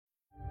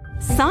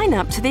Sign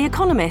up to The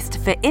Economist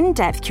for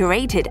in-depth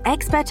curated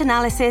expert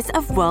analysis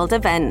of world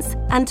events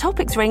and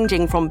topics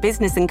ranging from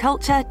business and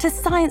culture to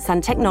science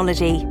and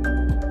technology.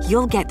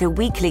 You'll get the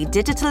weekly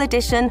digital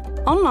edition,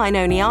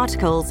 online-only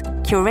articles,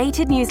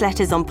 curated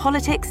newsletters on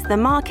politics, the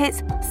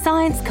markets,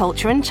 science,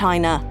 culture and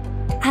China,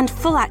 and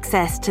full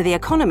access to The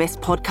Economist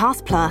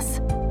Podcast Plus.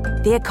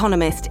 The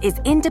Economist is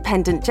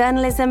independent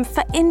journalism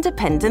for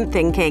independent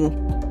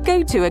thinking.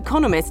 Go to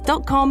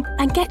economist.com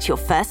and get your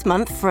first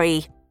month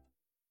free.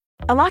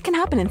 A lot can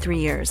happen in 3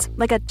 years,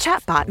 like a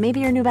chatbot may be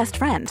your new best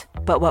friend.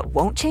 But what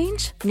won't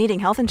change? Needing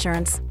health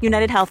insurance.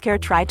 United Healthcare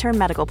Tri-Term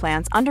Medical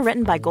Plans,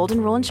 underwritten by Golden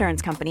Rule Insurance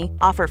Company,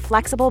 offer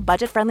flexible,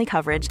 budget-friendly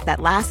coverage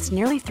that lasts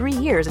nearly 3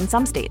 years in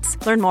some states.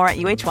 Learn more at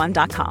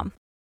uh1.com.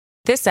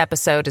 This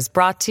episode is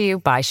brought to you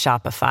by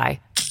Shopify.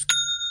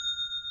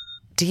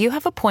 Do you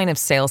have a point of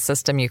sale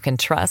system you can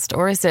trust,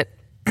 or is it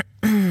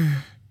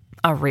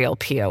a real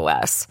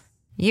POS?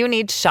 You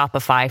need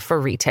Shopify for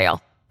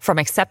retail. From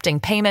accepting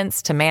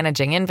payments to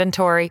managing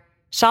inventory,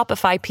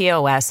 Shopify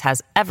POS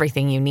has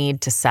everything you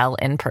need to sell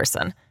in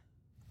person.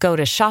 Go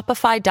to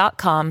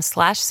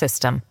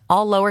shopify.com/system,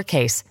 all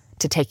lowercase,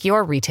 to take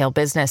your retail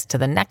business to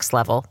the next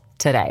level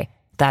today.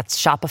 That's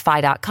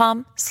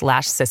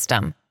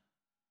shopify.com/system.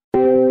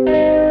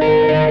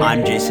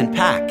 I'm Jason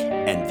Pack,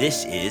 and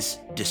this is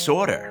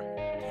Disorder,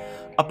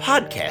 a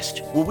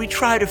podcast where we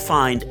try to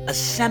find a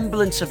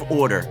semblance of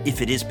order,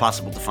 if it is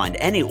possible to find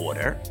any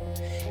order,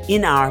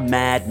 in our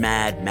mad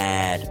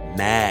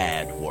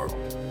world.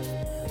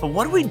 But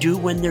what do we do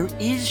when there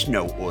is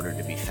no order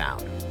to be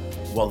found?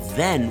 Well,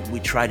 then we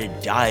try to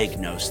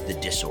diagnose the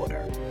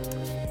disorder.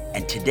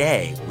 And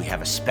today we have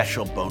a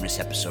special bonus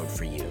episode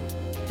for you.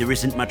 There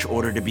isn't much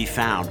order to be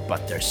found,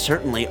 but there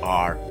certainly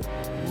are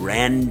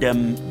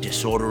random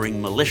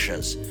disordering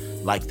militias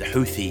like the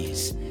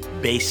Houthis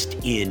based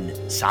in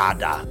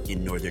Sada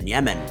in northern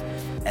Yemen.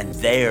 And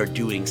they're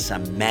doing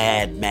some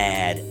mad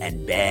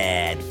and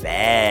bad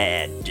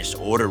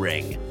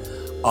disordering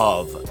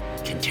of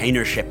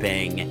container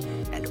shipping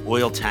and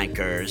oil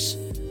tankers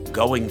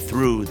going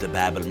through the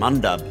Bab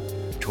el-Mandab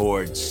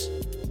towards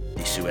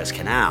the Suez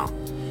Canal.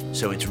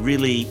 So it's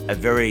really a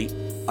very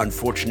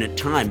unfortunate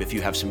time if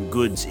you have some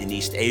goods in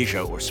East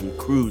Asia or some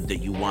crude that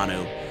you want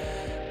to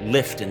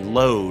lift and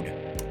load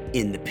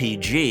in the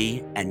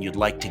PG and you'd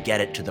like to get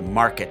it to the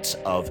markets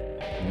of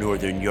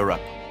Northern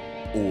Europe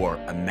or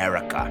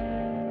America.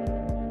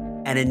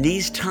 And in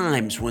these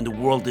times when the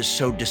world is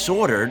so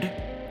disordered,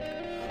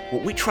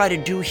 what we try to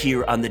do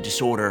here on the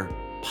Disorder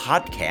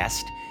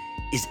podcast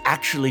is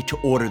actually to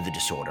order the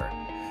disorder,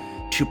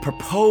 to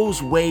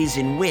propose ways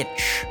in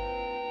which,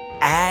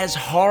 as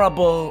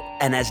horrible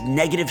and as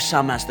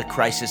negative-sum as the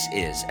crisis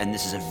is, and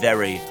this is a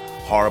very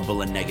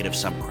horrible and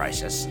negative-sum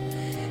crisis,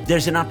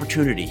 there's an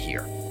opportunity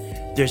here.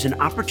 There's an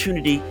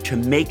opportunity to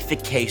make the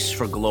case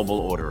for global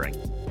ordering.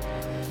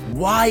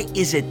 Why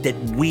is it that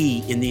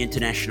we in the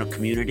international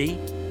community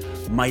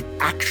might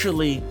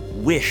actually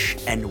wish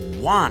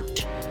and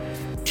want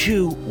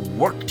to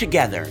work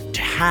together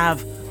to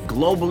have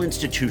global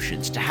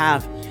institutions, to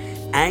have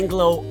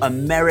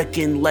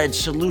Anglo-American-led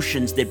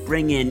solutions that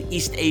bring in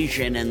East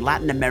Asian and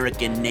Latin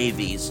American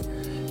navies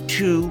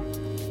to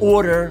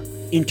order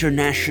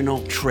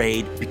international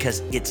trade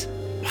because it's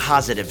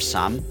positive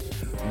sum,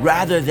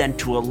 rather than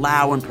to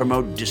allow and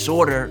promote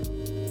disorder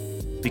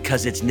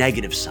because it's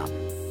negative sum.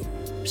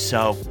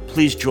 So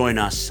please join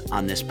us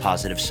on this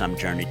positive sum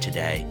journey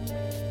today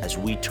as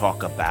we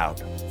talk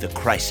about the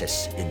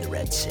crisis in the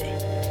Red Sea.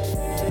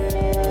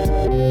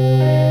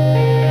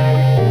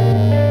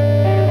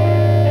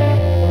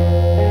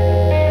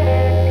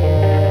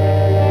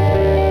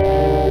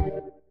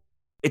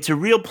 It's a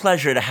real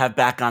pleasure to have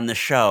back on the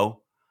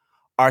show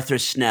Arthur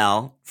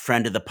Snell,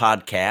 friend of the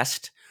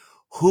podcast,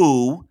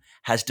 who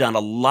has done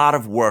a lot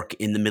of work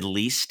in the Middle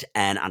East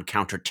and on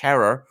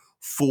counterterror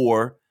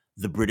for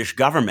the British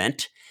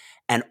government,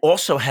 and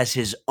also has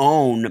his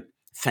own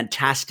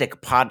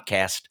fantastic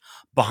podcast,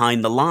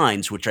 Behind the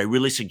Lines, which I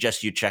really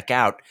suggest you check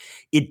out.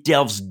 It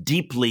delves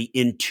deeply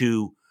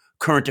into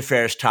current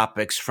affairs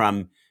topics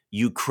from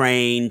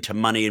Ukraine to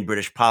money in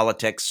British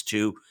politics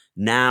to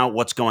now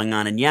what's going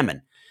on in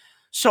Yemen.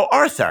 So,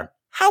 Arthur,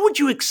 how would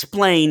you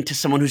explain to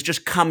someone who's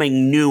just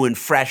coming new and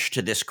fresh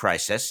to this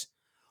crisis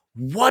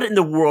what in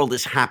the world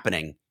is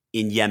happening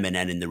in Yemen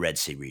and in the Red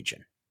Sea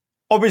region?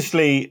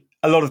 Obviously,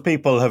 a lot of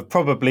people have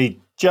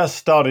probably just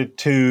started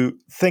to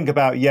think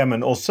about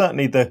Yemen, or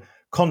certainly the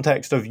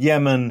context of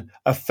Yemen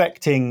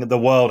affecting the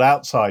world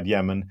outside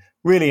Yemen,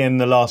 really in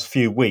the last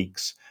few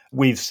weeks.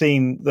 We've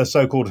seen the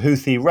so-called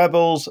Houthi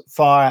rebels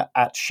fire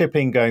at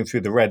shipping going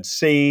through the Red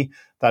Sea.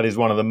 That is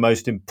one of the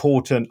most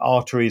important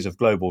arteries of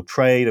global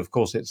trade. Of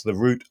course, it's the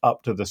route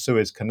up to the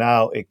Suez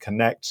Canal. It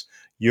connects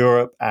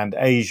Europe and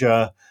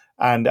Asia.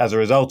 And as a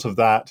result of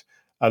that,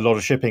 a lot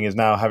of shipping is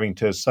now having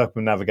to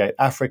circumnavigate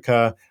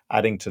Africa,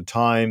 adding to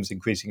times,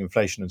 increasing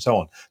inflation, and so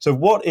on. So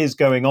what is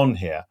going on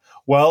here?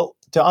 Well,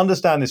 to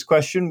understand this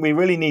question, we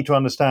really need to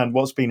understand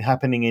what's been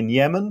happening in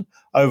Yemen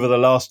over the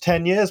last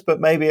 10 years, but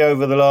maybe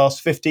over the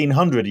last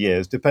 1,500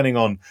 years, depending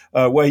on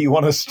where you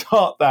want to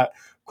start that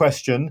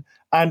question,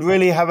 and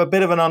really have a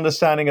bit of an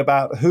understanding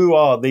about who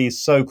are these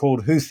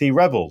so-called Houthi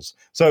rebels.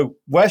 So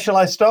where shall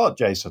I start,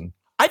 Jason?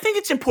 I think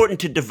it's important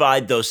to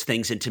divide those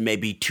things into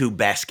maybe two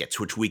baskets,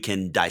 which we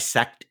can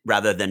dissect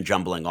rather than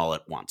jumbling all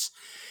at once.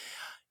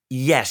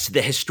 Yes,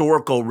 the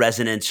historical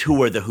resonance.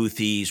 Who are the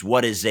Houthis?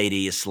 What is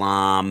Zaidi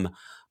Islam?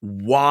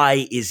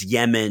 Why is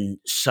Yemen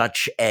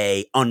such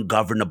a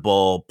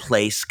ungovernable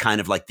place,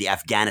 kind of like the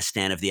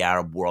Afghanistan of the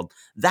Arab world?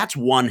 That's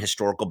one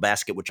historical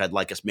basket, which I'd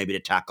like us maybe to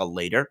tackle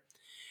later.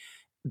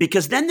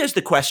 Because then there's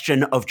the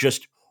question of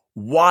just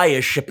why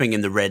is shipping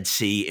in the Red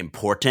Sea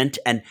important?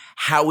 And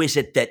how is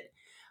it that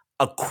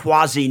a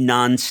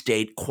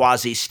quasi-non-state,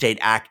 quasi-state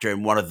actor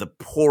in one of the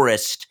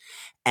poorest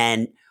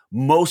and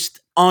most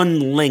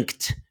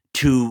unlinked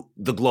to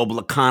the global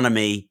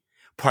economy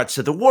parts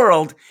of the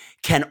world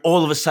can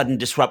all of a sudden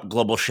disrupt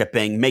global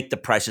shipping, make the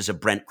prices of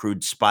Brent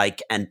crude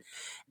spike, and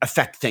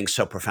affect things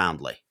so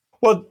profoundly?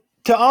 Well,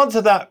 to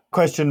answer that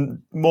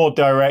question more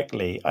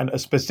directly, and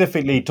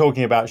specifically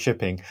talking about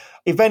shipping,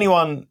 if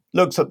anyone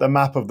looks at the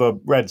map of the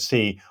Red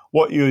Sea,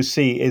 what you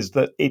see is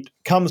that it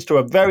comes to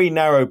a very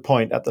narrow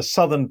point at the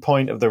southern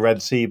point of the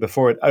Red Sea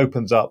before it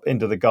opens up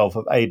into the Gulf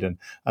of Aden.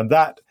 And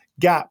that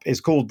gap is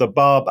called the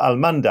Bab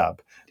al-Mandab.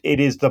 It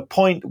is the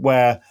point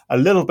where a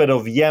little bit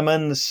of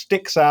Yemen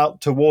sticks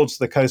out towards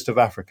the coast of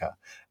Africa.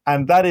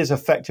 And that is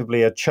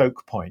effectively a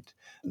choke point.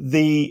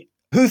 The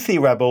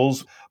Houthi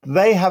rebels,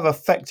 they have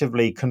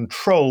effectively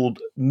controlled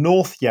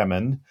North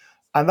Yemen,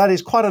 and that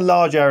is quite a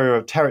large area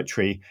of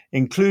territory,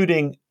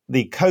 including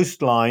the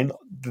coastline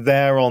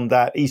there on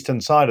that eastern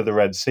side of the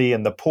Red Sea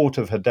and the port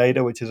of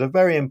Hodeidah, which is a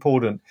very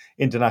important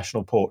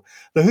international port.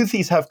 The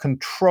Houthis have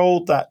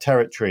controlled that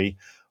territory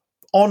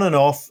on and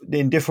off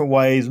in different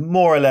ways,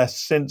 more or less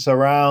since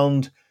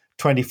around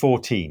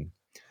 2014.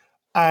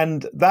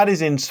 And that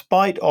is in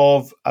spite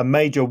of a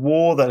major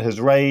war that has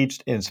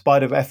raged, in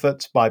spite of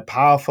efforts by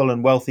powerful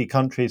and wealthy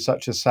countries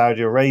such as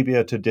Saudi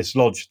Arabia to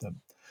dislodge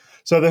them.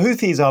 So the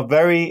Houthis are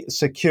very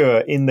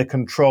secure in the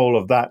control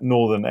of that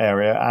northern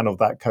area and of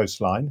that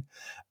coastline.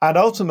 And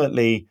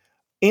ultimately,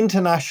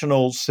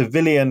 international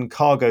civilian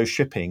cargo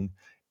shipping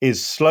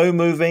is slow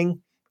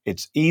moving,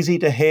 it's easy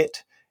to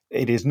hit,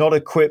 it is not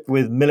equipped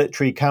with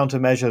military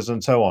countermeasures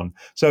and so on.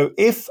 So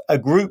if a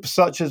group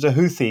such as the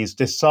Houthis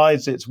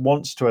decides it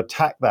wants to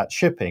attack that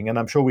shipping, and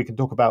I'm sure we can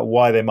talk about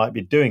why they might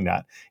be doing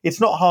that, it's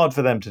not hard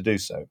for them to do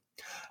so.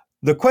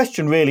 The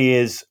question really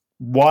is,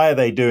 why are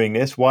they doing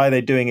this? Why are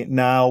they doing it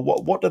now?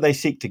 What do they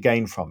seek to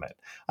gain from it?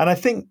 And I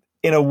think,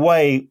 in a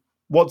way,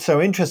 what's so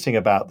interesting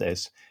about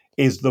this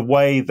is the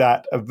way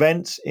that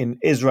events in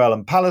Israel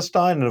and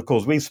Palestine, and of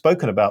course we've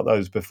spoken about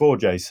those before,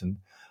 Jason,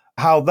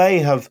 how they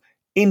have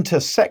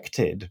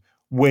intersected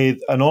with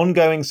an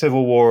ongoing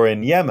civil war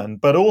in Yemen,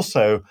 but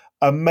also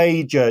a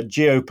major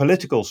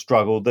geopolitical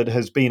struggle that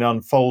has been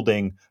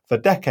unfolding for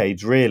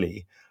decades,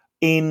 really,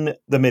 in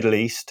the Middle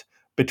East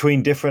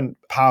between different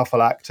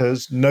powerful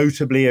actors,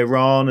 notably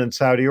Iran and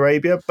Saudi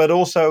Arabia, but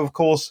also, of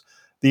course,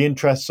 the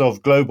interests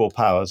of global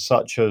powers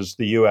such as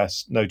the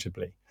US,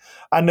 notably.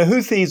 And the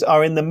Houthis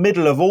are in the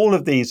middle of all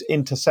of these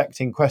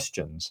intersecting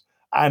questions,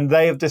 and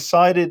they have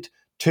decided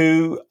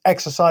to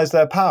exercise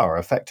their power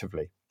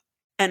effectively.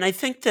 And I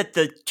think that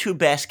the two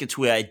baskets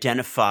we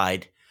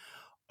identified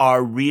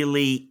are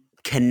really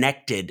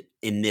connected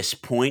in this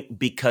point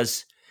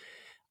because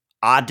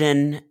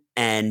Aden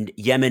and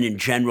Yemen in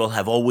general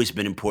have always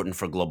been important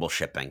for global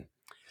shipping.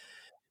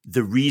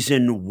 The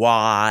reason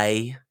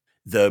why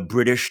the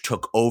British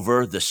took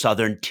over the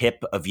southern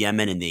tip of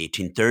Yemen in the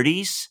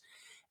 1830s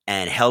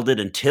and held it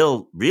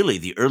until really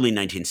the early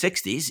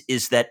 1960s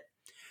is that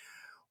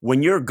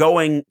when you're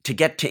going to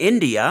get to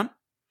India,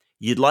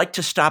 you'd like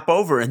to stop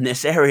over in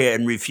this area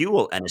and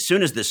refuel. And as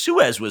soon as the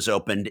Suez was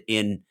opened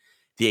in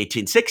the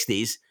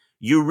 1860s,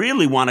 you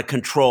really want to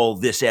control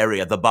this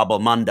area, the Bab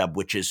al-Mandab,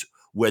 which is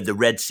where the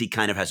Red Sea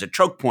kind of has a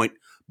choke point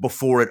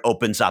before it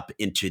opens up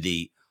into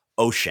the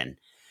ocean.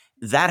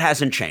 That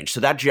hasn't changed. So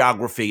that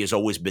geography has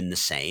always been the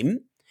same.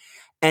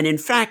 And in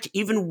fact,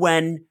 even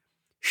when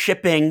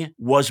shipping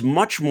was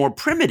much more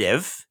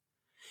primitive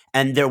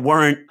and there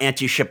weren't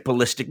anti-ship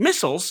ballistic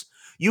missiles,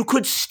 you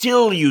could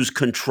still use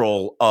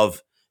control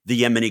of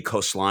the Yemeni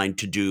coastline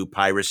to do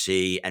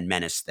piracy and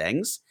menace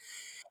things.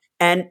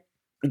 And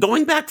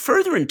going back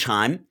further in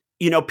time,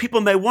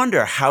 people may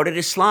wonder, how did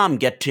Islam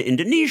get to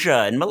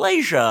Indonesia and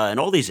Malaysia and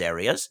all these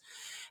areas?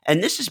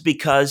 And this is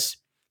because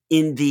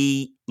in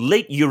the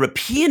late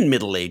European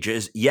Middle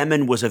Ages,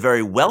 Yemen was a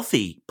very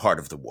wealthy part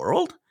of the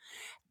world,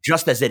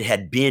 just as it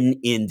had been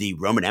in the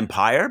Roman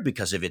Empire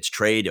because of its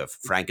trade of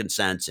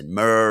frankincense and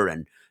myrrh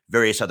and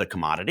various other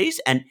commodities.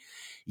 And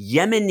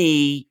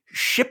Yemeni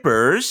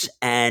shippers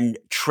and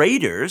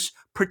traders,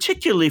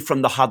 particularly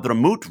from the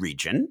Hadramaut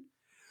region,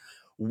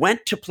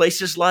 went to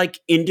places like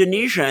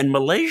Indonesia and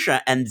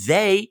Malaysia, and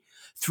they,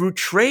 through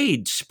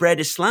trade, spread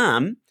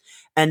Islam,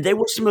 and they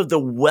were some of the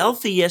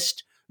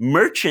wealthiest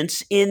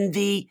merchants in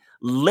the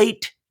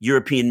late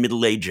European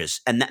Middle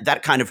Ages. And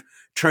that kind of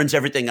turns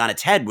everything on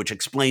its head, which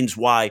explains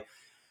why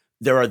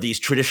there are these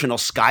traditional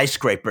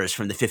skyscrapers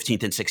from the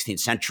 15th and 16th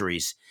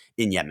centuries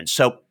in Yemen.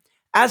 So,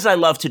 as I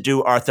love to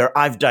do, Arthur,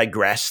 I've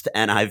digressed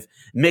and I've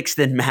mixed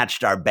and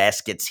matched our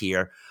baskets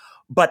here.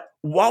 But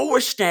while we're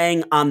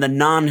staying on the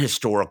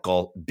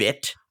non-historical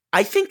bit,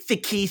 I think the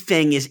key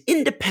thing is,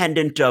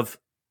 independent of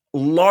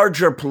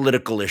larger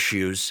political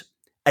issues,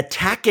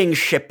 attacking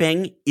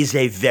shipping is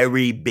a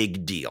very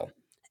big deal.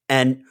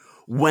 And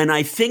when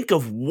I think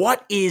of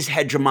what is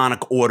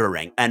hegemonic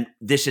ordering, and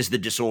this is the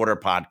Disorder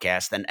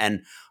podcast,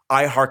 and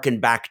I hearken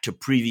back to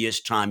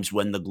previous times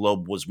when the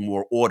globe was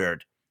more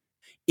ordered,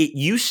 it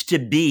used to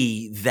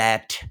be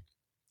that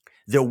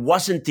there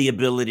wasn't the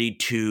ability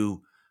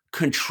to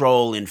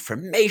control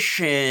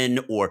information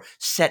or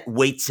set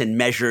weights and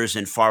measures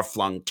in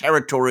far-flung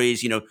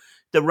territories.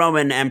 The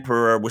Roman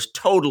emperor was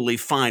totally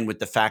fine with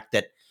the fact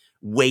that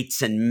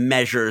weights and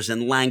measures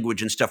and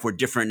language and stuff were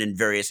different in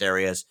various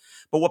areas.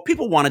 But what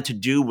people wanted to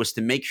do was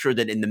to make sure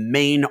that in the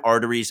main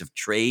arteries of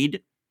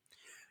trade,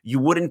 you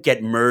wouldn't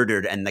get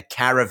murdered and the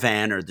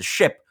caravan or the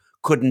ship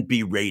couldn't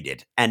be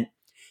raided. And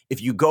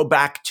if you go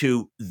back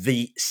to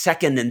the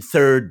Second and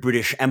Third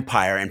British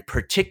Empire, and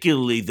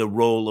particularly the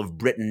role of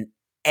Britain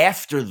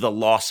after the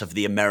loss of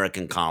the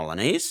American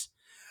colonies,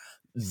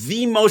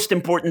 the most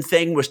important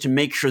thing was to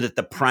make sure that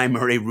the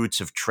primary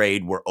routes of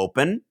trade were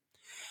open.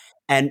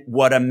 And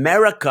what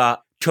America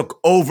took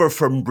over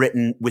from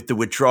Britain with the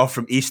withdrawal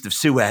from east of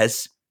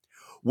Suez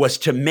was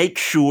to make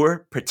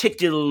sure,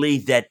 particularly,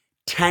 that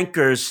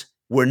tankers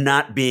were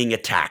not being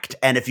attacked.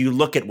 And if you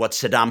look at what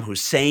Saddam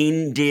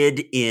Hussein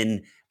did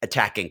in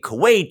attacking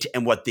Kuwait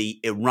and what the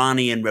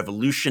Iranian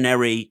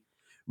revolutionary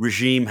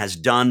regime has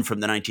done from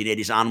the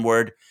 1980s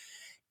onward,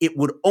 it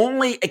would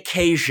only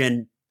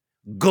occasion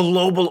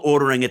global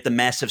ordering at the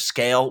massive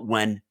scale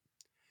when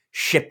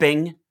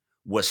shipping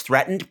was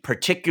threatened,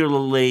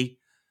 particularly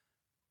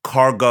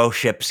cargo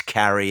ships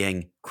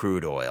carrying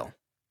crude oil.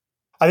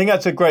 I think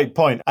that's a great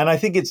point. And I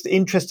think it's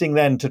interesting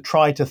then to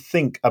try to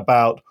think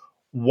about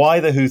why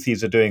the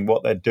Houthis are doing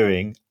what they're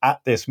doing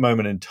at this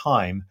moment in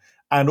time,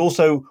 and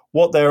also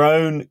what their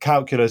own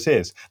calculus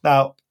is.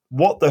 Now,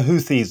 what the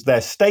Houthis,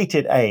 their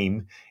stated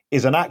aim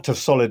is an act of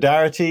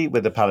solidarity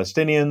with the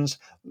Palestinians.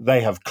 They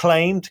have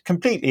claimed,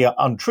 completely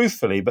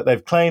untruthfully, but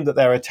they've claimed that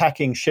they're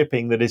attacking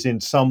shipping that is in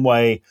some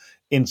way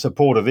in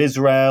support of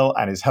Israel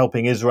and is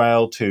helping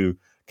Israel to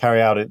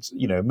carry out its,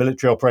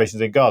 military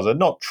operations in Gaza.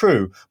 Not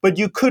true, but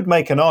you could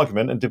make an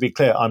argument, and to be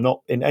clear, I'm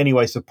not in any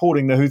way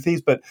supporting the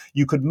Houthis, but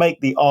you could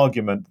make the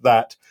argument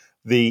that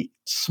the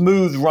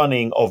smooth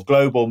running of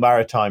global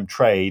maritime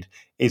trade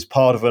is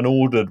part of an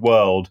ordered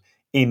world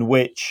in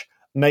which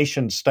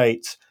nation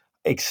states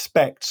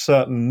expect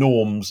certain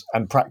norms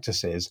and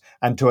practices,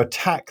 and to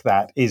attack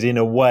that is in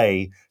a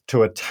way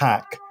to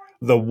attack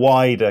the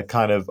wider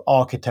kind of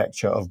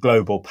architecture of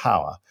global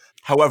power.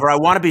 However, I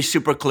want to be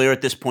super clear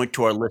at this point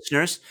to our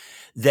listeners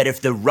that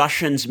if the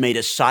Russians made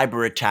a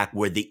cyber attack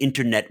where the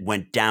internet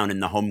went down in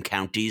the home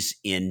counties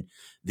in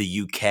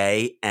the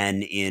UK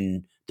and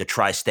in the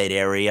tri-state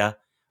area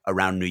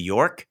around New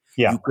York,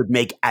 you could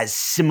make as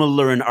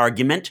similar an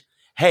argument.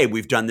 Hey,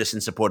 we've done this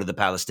in support of the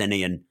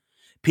Palestinian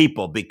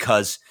people,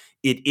 because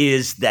it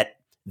is that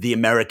the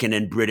American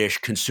and British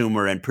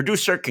consumer and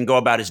producer can go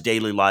about his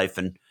daily life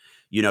and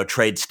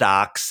trade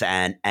stocks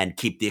and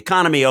keep the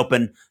economy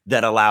open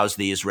that allows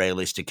the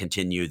Israelis to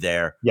continue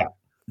their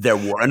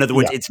war. In other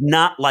words, it's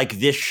not like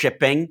this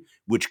shipping,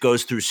 which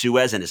goes through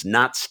Suez and is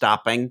not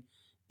stopping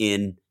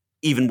in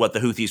even what the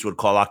Houthis would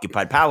call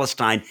occupied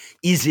Palestine,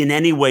 is in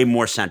any way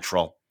more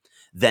central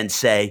than,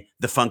 say,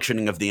 the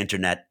functioning of the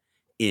internet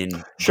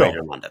in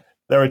Greater London.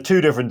 There are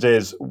two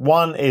differences.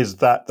 One is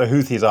that the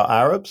Houthis are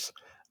Arabs,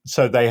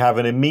 so they have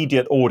an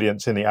immediate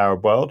audience in the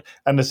Arab world.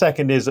 And the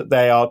second is that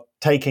they are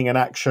taking an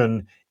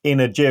action in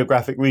a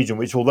geographic region,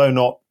 which, although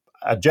not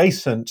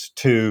adjacent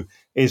to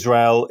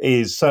Israel,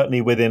 is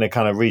certainly within a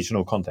kind of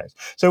regional context.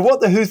 So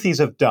what the Houthis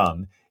have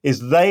done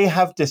is they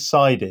have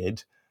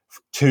decided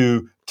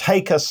to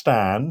take a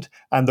stand,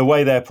 and the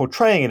way they're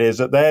portraying it is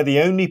that they're the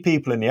only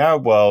people in the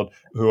Arab world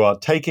who are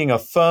taking a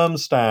firm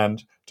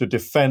stand to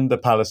defend the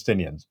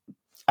Palestinians.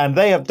 And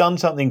they have done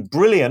something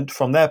brilliant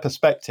from their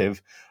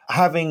perspective,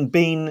 having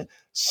been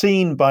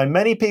seen by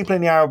many people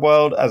in the Arab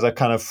world as a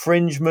kind of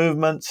fringe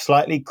movement,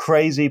 slightly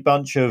crazy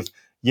bunch of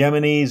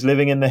Yemenis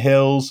living in the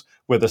hills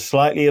with a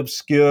slightly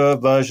obscure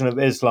version of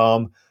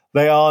Islam.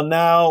 They are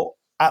now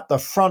at the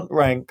front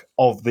rank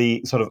of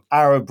the sort of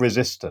Arab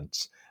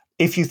resistance.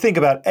 If you think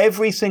about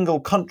every single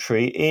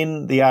country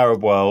in the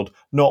Arab world,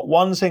 not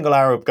one single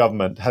Arab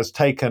government has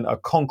taken a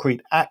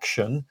concrete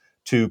action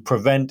to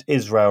prevent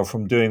Israel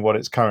from doing what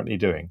it's currently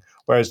doing,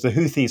 whereas the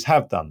Houthis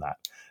have done that.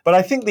 But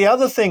I think the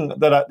other thing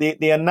that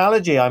the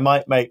analogy I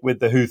might make with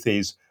the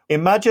Houthis,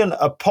 imagine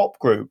a pop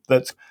group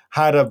that's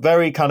had a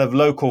very kind of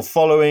local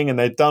following and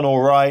they've done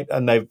all right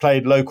and they've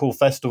played local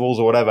festivals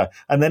or whatever,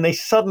 and then they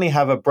suddenly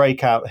have a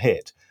breakout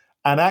hit.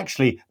 And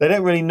actually, they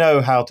don't really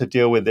know how to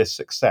deal with this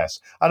success.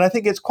 And I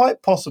think it's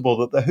quite possible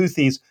that the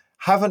Houthis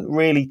haven't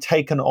really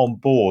taken on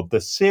board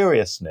the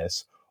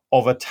seriousness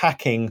of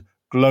attacking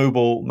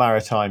global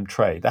maritime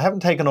trade. They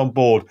haven't taken on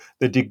board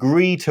the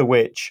degree to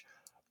which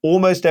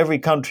almost every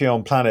country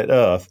on planet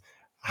Earth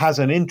has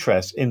an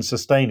interest in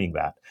sustaining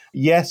that.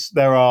 Yes,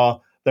 there are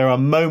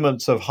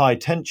moments of high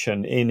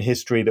tension in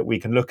history that we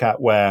can look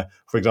at where,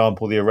 for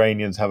example, the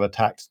Iranians have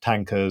attacked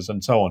tankers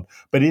and so on.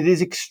 But it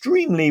is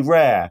extremely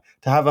rare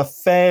to have a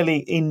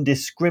fairly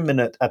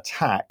indiscriminate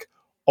attack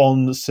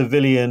on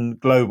civilian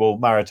global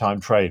maritime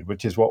trade,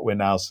 which is what we're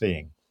now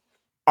seeing.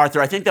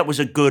 Arthur, I think that was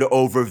a good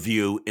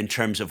overview in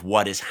terms of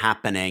what is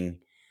happening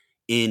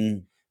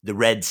in the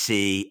Red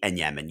Sea and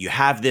Yemen. You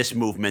have this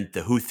movement,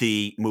 the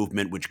Houthi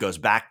movement, which goes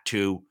back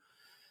to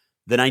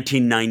the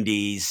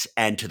 1990s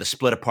and to the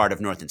split apart of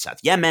North and South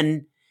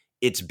Yemen.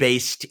 It's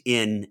based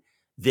in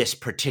this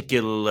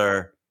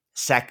particular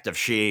sect of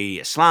Shia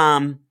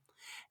Islam,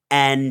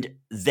 and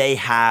they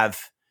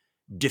have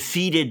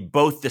defeated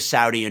both the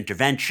Saudi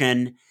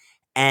intervention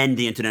and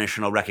the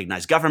international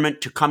recognized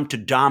government to come to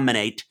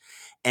dominate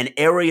an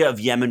area of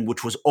Yemen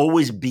which was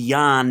always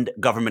beyond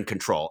government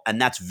control, and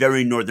that's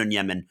very northern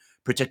Yemen,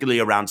 particularly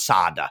around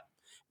Saada.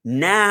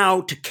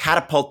 Now, to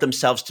catapult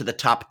themselves to the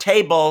top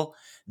table,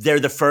 they're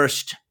the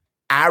first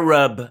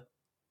Arab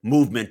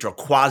movement or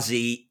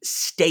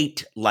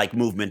quasi-state-like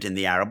movement in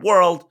the Arab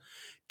world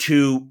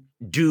to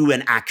do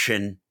an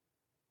action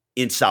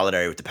in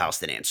solidarity with the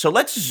Palestinians. So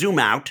let's zoom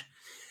out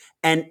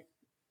and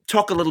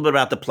talk a little bit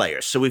about the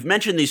players. So we've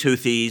mentioned these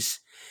Houthis.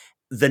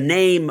 The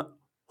name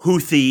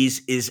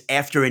Houthis is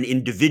after an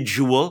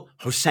individual,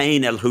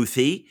 Hussein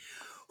al-Houthi,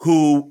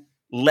 who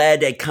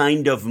led a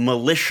kind of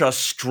militia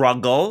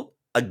struggle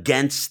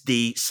against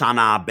the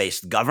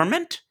Sana'a-based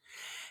government.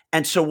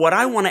 And so what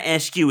I want to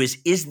ask you is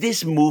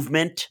this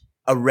movement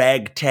a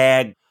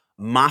ragtag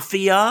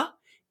mafia?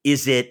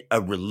 Is it a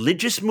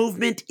religious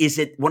movement? Is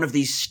it one of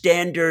these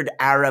standard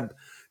Arab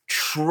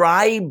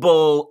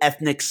tribal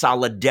ethnic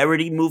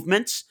solidarity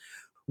movements?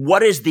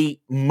 What is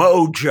the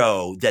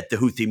mojo that the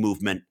Houthi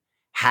movement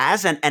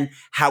has, and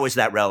how is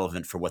that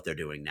relevant for what they're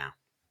doing now?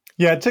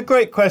 Yeah, it's a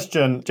great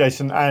question,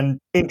 Jason. And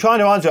in trying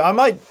to answer it, I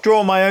might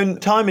draw my own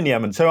time in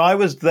Yemen. So I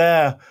was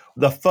there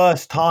the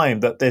first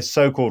time that this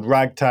so-called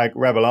ragtag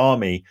rebel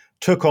army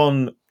took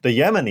on the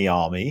Yemeni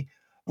army,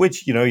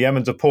 which,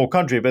 Yemen's a poor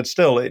country, but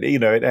still, it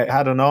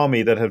had an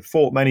army that had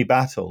fought many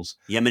battles.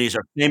 Yemenis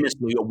are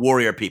famously a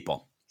warrior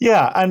people.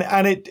 Yeah,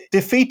 and it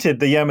defeated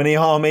the Yemeni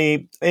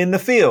army in the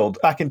field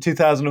back in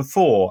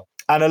 2004.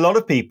 And a lot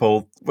of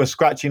people were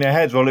scratching their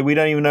heads, well, we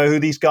don't even know who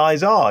these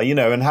guys are,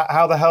 and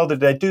how the hell did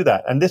they do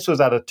that? And this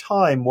was at a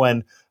time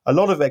when a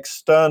lot of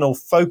external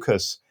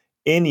focus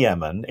in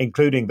Yemen,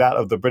 including that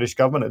of the British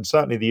government and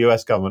certainly the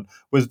US government,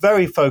 was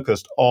very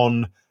focused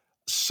on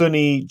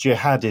Sunni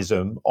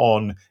jihadism,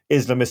 on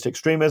Islamist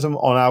extremism,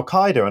 on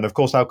Al-Qaeda. And of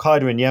course,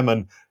 Al-Qaeda in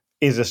Yemen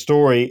is a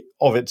story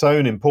of its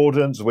own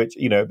importance, which,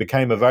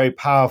 became a very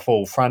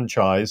powerful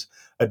franchise,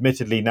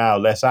 admittedly now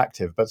less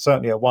active, but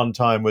certainly at one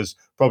time was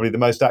probably the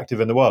most active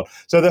in the world.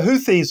 So the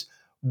Houthis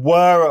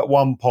were at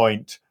one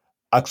point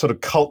a sort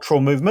of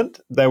cultural movement.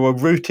 They were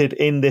rooted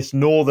in this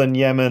northern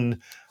Yemen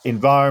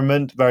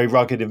environment, very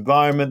rugged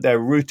environment. They're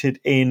rooted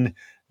in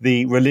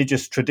the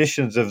religious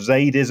traditions of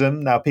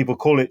Zaydism. Now, people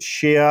call it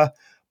Shia,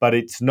 but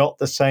it's not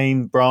the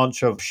same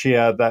branch of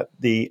Shia that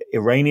the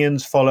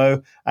Iranians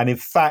follow. And in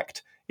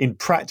fact, in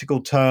practical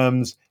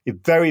terms,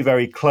 it's very,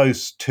 very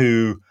close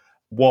to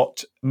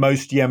what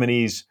most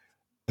Yemenis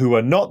who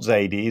are not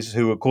Zaydis,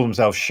 who call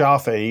themselves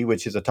Shafi'i,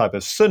 which is a type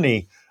of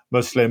Sunni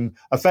Muslim,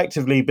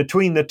 effectively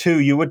between the two,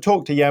 you would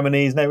talk to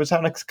Yemenis and they would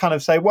kind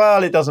of say,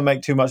 well, it doesn't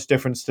make too much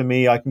difference to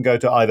me. I can go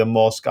to either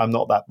mosque. I'm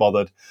not that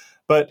bothered.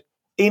 But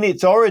in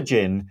its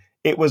origin,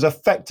 it was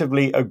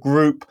effectively a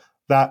group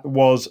that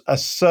was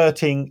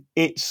asserting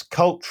its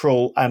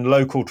cultural and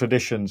local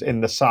traditions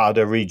in the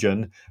Saada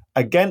region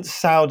against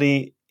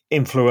Saudi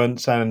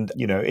influence and,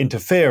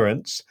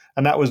 interference.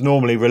 And that was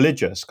normally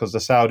religious because the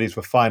Saudis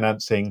were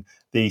financing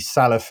the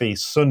Salafi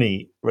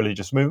Sunni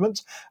religious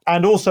movements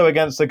and also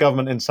against the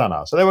government in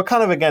Sana'a. So they were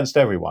kind of against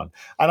everyone.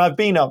 And I've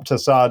been up to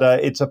Saada.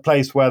 It's a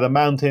place where the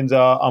mountains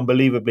are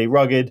unbelievably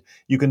rugged.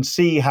 You can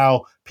see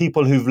how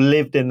people who've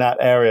lived in that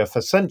area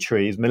for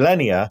centuries,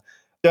 millennia,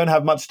 don't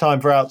have much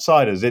time for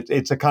outsiders.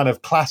 It's a kind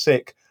of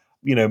classic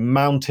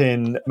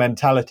mountain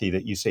mentality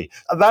that you see.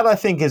 That, I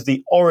think, is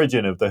the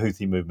origin of the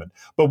Houthi movement.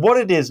 But what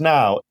it is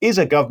now is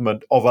a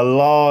government of a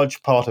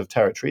large part of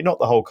territory, not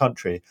the whole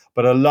country,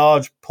 but a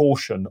large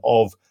portion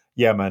of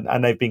Yemen.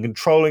 And they've been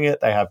controlling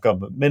it. They have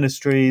government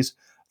ministries,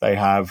 they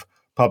have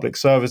public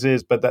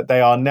services, but that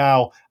they are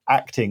now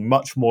acting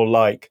much more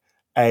like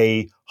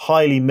a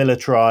highly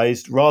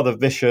militarized, rather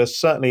vicious,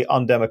 certainly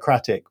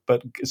undemocratic,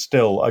 but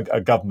still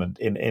a government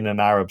in an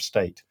Arab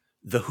state.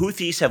 The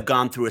Houthis have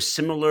gone through a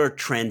similar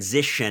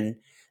transition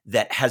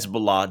that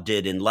Hezbollah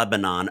did in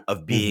Lebanon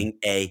of being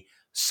a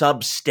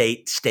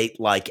sub-state,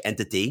 state-like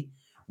entity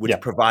which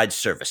provides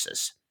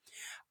services.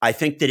 I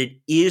think that it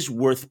is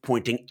worth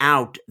pointing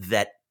out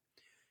that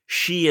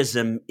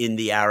Shiism in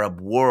the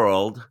Arab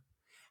world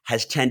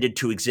has tended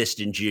to exist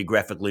in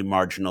geographically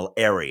marginal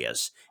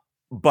areas.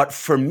 But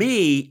for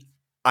me,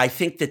 I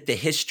think that the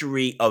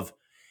history of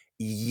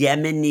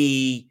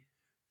Yemeni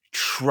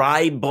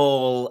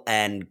tribal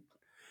and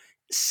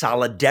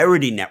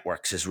solidarity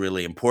networks is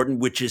really important,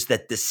 which is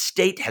that the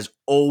state has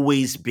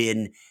always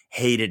been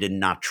hated and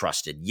not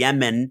trusted.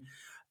 Yemen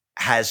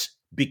has,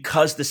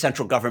 because the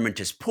central government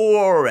is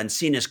poor and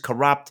seen as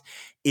corrupt,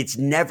 it's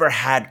never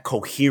had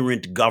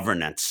coherent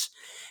governance.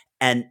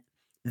 And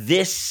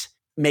this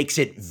makes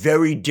it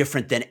very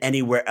different than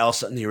anywhere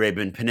else on the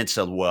Arabian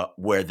Peninsula,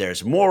 where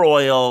there's more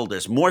oil,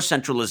 there's more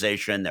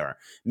centralization, there are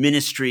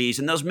ministries,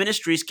 and those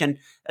ministries can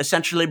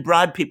essentially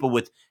bribe people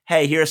with,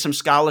 hey, here are some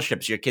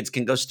scholarships, your kids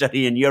can go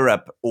study in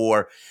Europe,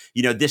 or,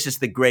 this is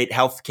the great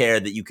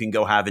healthcare that you can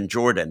go have in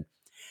Jordan.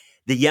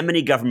 The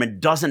Yemeni government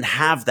doesn't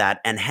have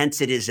that, and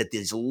hence it is at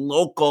these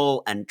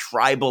local and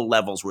tribal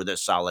levels where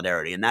there's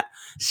solidarity. And that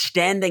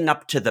standing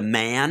up to the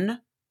man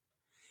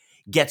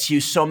gets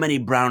you so many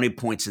brownie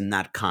points in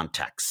that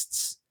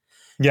context.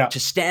 Yeah. To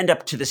stand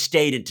up to the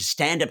state and to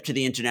stand up to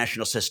the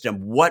international system,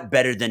 what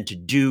better than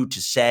to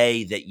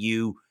say that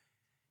you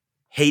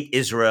hate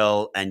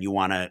Israel and you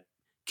want to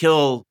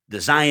kill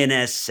the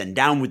Zionists and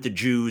down with the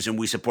Jews and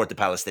we support the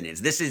Palestinians.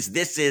 This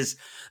is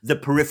the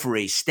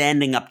periphery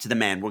standing up to the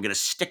man. We're going to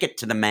stick it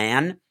to the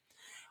man.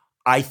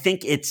 I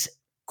think it's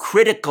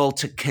critical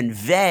to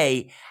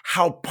convey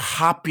how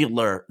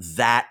popular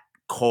that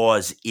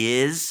cause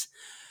is,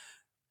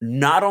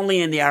 not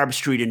only in the Arab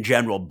Street in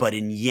general, but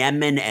in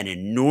Yemen and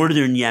in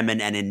northern Yemen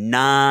and in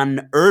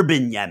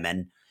non-urban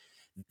Yemen.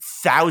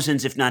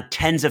 Thousands, if not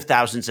tens of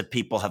thousands of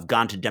people have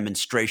gone to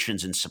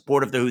demonstrations in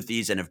support of the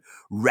Houthis and have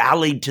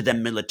rallied to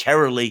them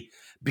militarily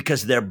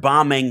because they're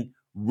bombing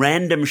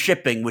random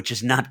shipping, which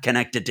is not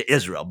connected to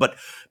Israel. But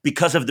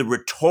because of the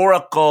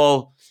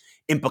rhetorical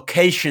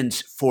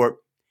implications for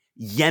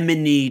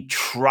Yemeni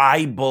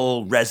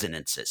tribal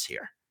resonances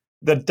here.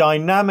 The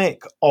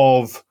dynamic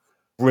of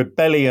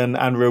rebellion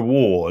and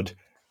reward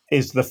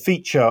is the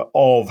feature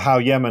of how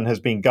Yemen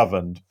has been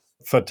governed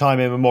for time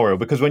immemorial,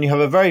 because when you have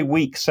a very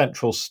weak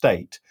central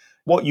state,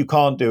 what you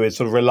can't do is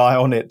sort of rely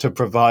on it to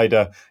provide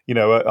a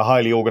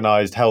highly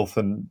organized health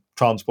and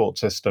transport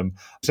system.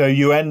 So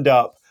you end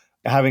up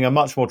having a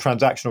much more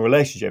transactional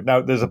relationship.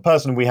 Now, there's a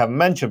person we haven't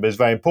mentioned, but is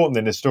very important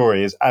in this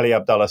story, is Ali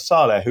Abdullah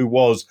Saleh, who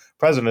was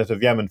president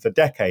of Yemen for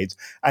decades.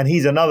 And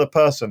he's another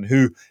person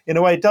who, in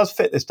a way, does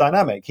fit this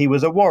dynamic. He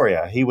was a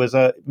warrior. He was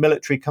a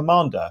military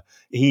commander.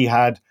 He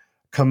had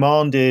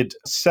commanded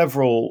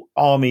several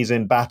armies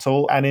in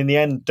battle and in the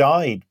end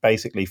died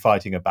basically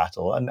fighting a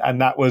battle.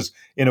 And that was,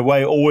 in a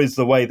way, always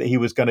the way that he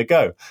was going to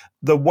go.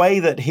 The way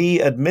that he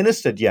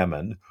administered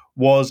Yemen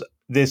was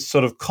this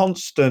sort of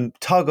constant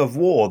tug of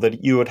war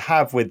that you would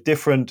have with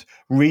different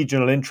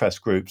regional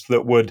interest groups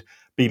that would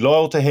be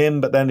loyal to him,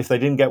 but then if they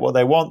didn't get what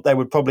they want, they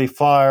would probably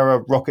fire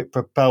a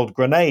rocket-propelled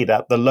grenade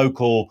at the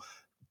local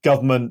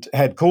government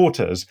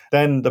headquarters.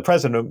 Then the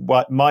president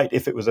might,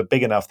 if it was a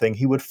big enough thing,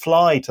 he would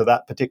fly to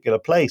that particular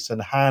place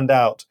and hand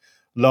out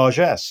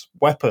largesse,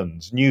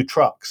 weapons, new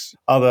trucks,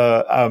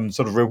 other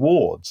sort of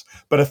rewards.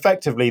 But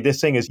effectively, this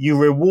thing is you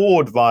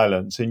reward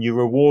violence and you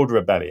reward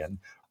rebellion.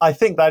 I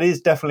think that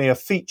is definitely a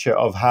feature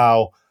of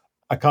how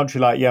a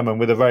country like Yemen,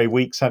 with a very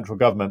weak central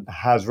government,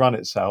 has run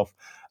itself.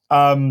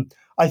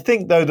 I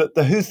think, though, that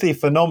the Houthi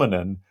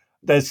phenomenon,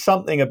 there's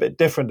something a bit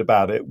different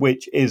about it,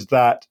 which is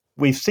that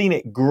we've seen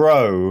it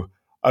grow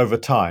over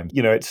time.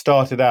 It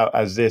started out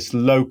as this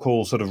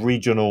local sort of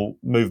regional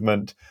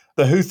movement.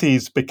 The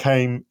Houthis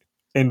became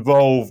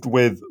involved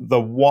with the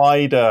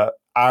wider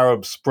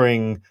Arab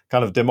Spring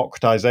kind of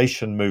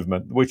democratization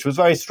movement, which was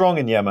very strong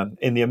in Yemen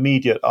in the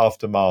immediate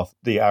aftermath of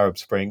the Arab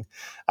Spring.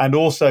 And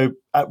also,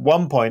 at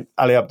one point,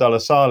 Ali Abdullah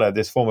Saleh,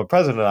 this former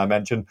president I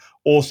mentioned,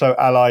 also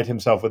allied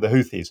himself with the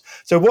Houthis.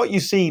 So what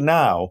you see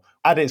now,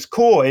 at its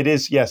core, it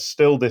is, yes,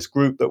 still this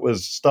group that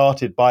was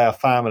started by a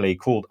family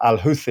called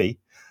Al-Houthi,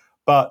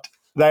 but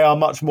they are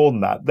much more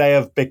than that. They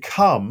have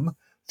become,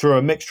 through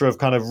a mixture of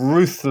kind of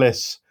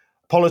ruthless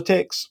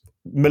politics,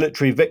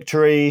 military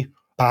victory,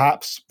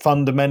 perhaps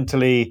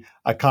fundamentally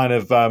a kind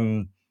of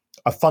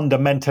a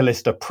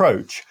fundamentalist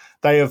approach,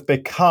 they have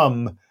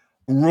become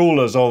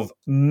rulers of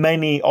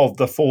many of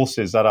the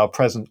forces that are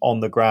present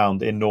on the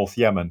ground in North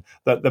Yemen,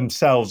 that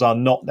themselves are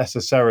not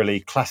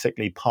necessarily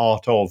classically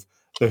part of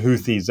the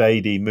Houthi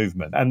Zaidi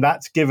movement. And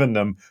that's given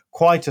them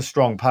quite a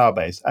strong power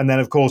base. And then,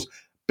 of course,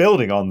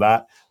 building on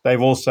that,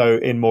 they've also,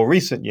 in more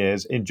recent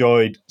years,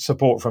 enjoyed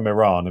support from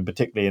Iran, and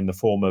particularly in the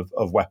form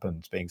of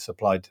weapons being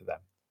supplied to them.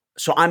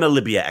 So I'm a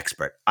Libya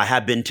expert. I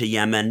have been to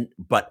Yemen,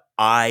 but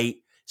I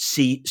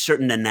see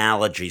certain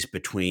analogies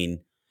between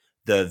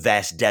the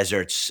vast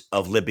deserts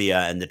of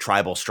Libya and the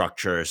tribal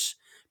structures,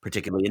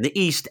 particularly in the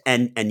east,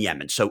 and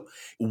Yemen. So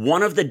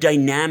one of the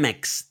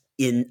dynamics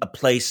in a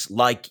place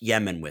like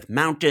Yemen, with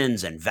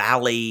mountains and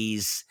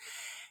valleys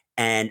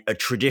and a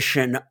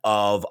tradition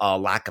of a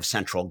lack of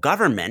central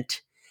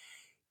government,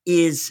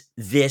 is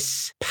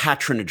this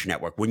patronage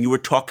network. When you were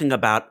talking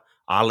about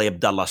Ali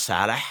Abdullah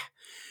Saleh,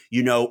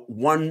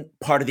 one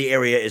part of the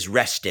area is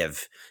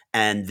restive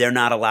and they're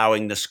not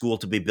allowing the school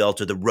to be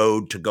built or the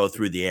road to go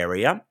through the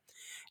area.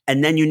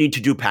 And then you need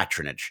to do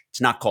patronage.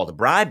 It's not called a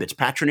bribe, it's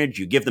patronage.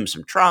 You give them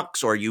some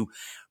trucks, or you,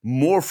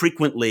 more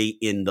frequently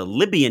in the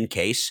Libyan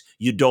case,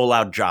 you dole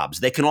out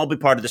jobs. They can all be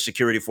part of the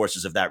security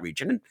forces of that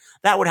region. And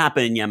that would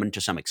happen in Yemen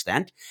to some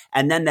extent.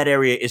 And then that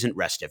area isn't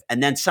restive.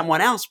 And then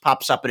someone else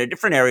pops up in a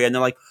different area and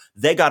they're like,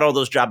 they got all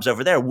those jobs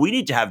over there. We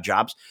need to have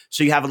jobs.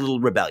 So you have a little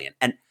rebellion.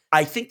 And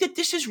I think that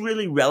this is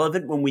really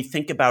relevant when we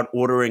think about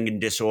ordering and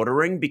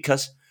disordering,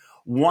 because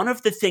one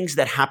of the things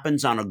that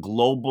happens on a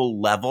global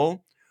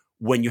level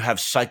when you have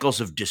cycles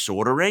of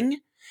disordering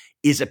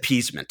is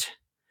appeasement.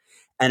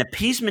 And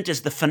appeasement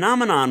is the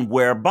phenomenon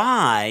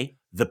whereby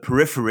the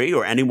periphery,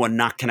 or anyone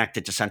not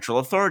connected to central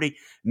authority,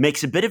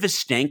 makes a bit of a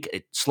stink.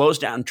 It slows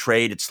down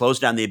trade. It slows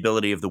down the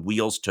ability of the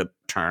wheels to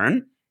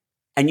turn.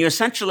 And you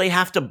essentially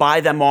have to buy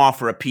them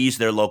off or appease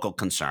their local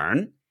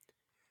concern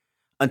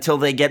until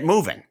they get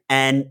moving.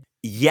 And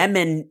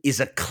Yemen is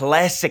a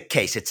classic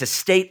case. It's a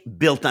state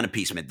built on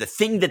appeasement. The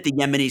thing that the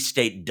Yemeni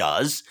state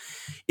does,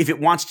 if it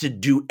wants to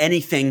do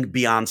anything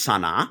beyond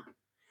Sana'a,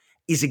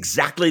 is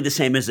exactly the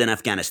same as in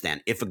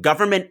Afghanistan. If a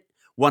government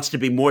wants to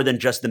be more than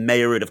just the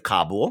mayorate of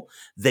Kabul,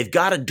 they've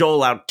got to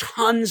dole out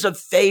tons of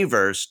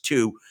favors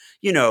to,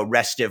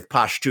 restive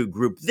Pashto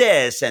group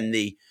this, and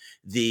the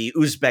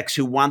Uzbeks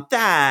who want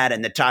that,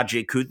 and the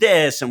Tajik who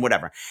this, and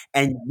whatever.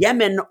 And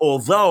Yemen,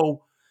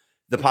 although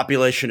the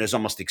population is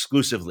almost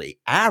exclusively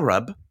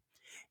Arab,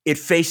 it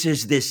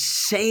faces this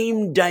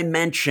same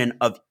dimension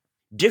of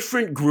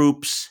different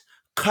groups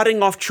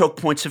cutting off choke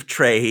points of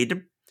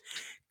trade,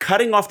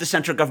 cutting off the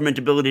central government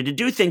ability to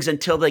do things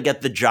until they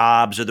get the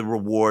jobs or the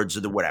rewards or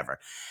the whatever.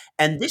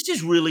 And this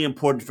is really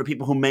important for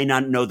people who may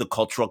not know the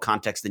cultural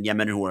context in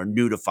Yemen, who are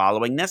new to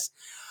following this.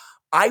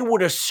 I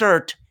would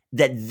assert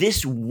that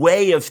this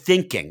way of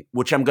thinking,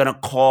 which I'm going to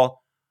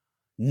call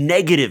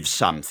negative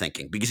sum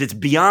thinking, because it's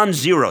beyond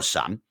zero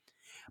sum,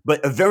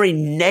 but a very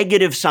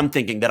negative sum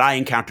thinking that I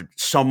encountered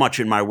so much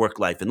in my work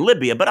life in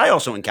Libya, but I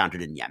also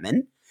encountered in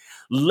Yemen,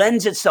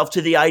 lends itself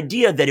to the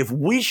idea that if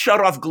we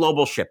shut off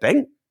global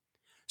shipping,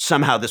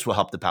 somehow this will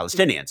help the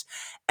Palestinians.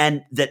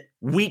 And that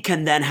we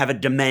can then have a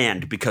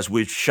demand because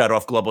we've shut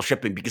off global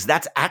shipping, because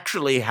that's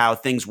actually how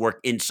things work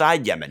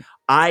inside Yemen.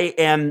 I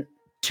am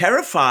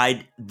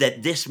terrified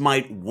that this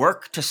might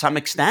work to some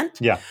extent,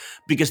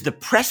 because the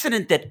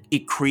precedent that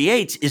it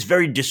creates is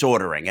very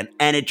disordering.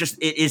 And it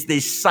is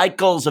these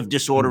cycles of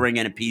disordering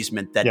and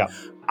appeasement that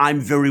I'm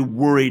very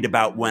worried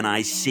about when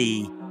I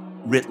see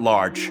writ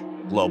large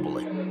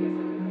globally.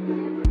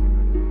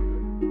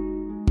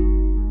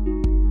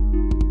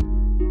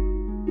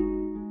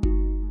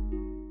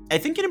 I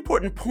think an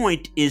important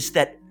point is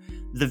that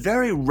the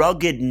very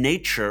rugged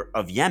nature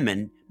of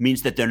Yemen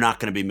means that they're not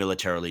going to be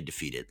militarily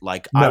defeated.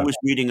 I was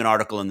reading an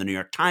article in the New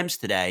York Times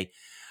today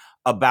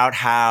about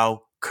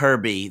how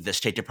Kirby, the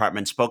State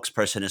Department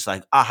spokesperson, is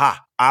like,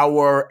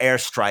 our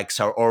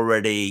airstrikes are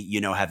already,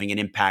 having an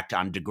impact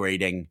on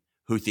degrading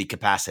Houthi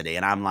capacity.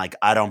 And I'm like,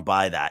 I don't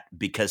buy that,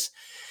 because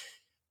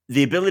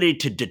the ability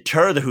to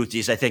deter the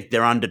Houthis, I think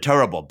they're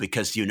undeterrable,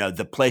 because,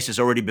 the place has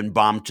already been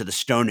bombed to the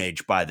Stone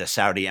Age by the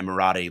Saudi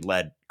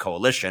Emirati-led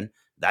coalition.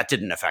 That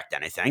didn't affect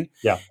anything.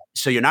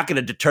 So you're not going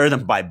to deter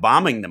them by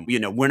bombing them.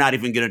 We're not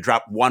even going to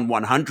drop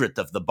 1/100th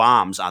of the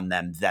bombs on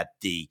them that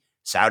the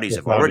Saudis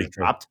have already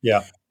dropped.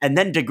 And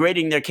then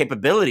degrading their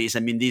capabilities. I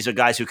mean, these are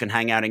guys who can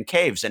hang out in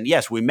caves. And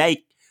yes, we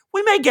may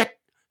get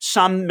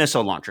some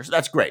missile launchers.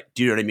 That's great.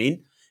 Do you know what I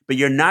mean? But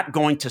you're not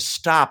going to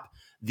stop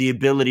the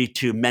ability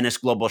to menace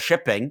global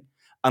shipping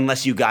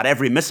unless you got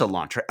every missile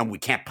launcher. And we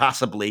can't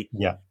possibly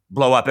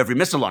blow up every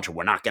missile launcher.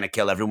 We're not going to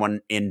kill everyone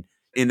in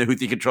the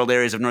Houthi-controlled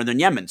areas of northern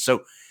Yemen.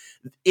 So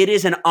it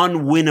is an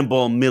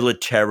unwinnable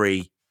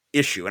military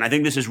issue. And I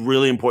think this is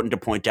really important to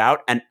point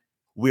out. And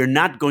we're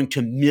not going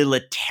to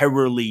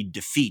militarily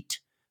defeat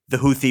the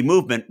Houthi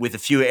movement with a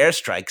few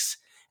airstrikes.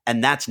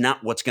 And that's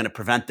not what's going to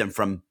prevent them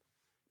from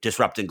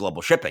disrupting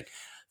global shipping.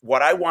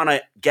 What I want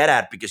to get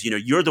at, because,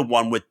 you're the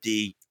one with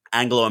the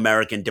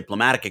Anglo-American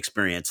diplomatic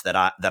experience that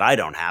I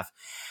don't have.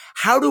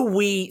 How do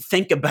we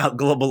think about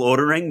global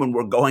ordering when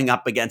we're going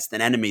up against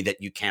an enemy that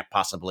you can't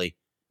possibly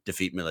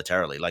defeat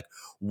militarily?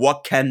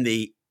 What can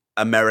the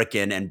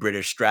American and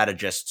British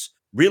strategists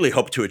really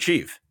hope to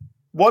achieve?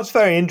 What's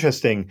very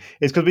interesting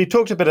is, because we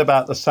talked a bit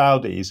about the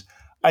Saudis,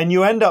 and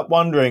you end up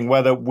wondering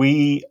whether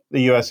we,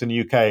 the US and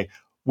UK,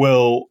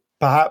 will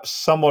perhaps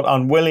somewhat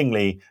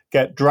unwillingly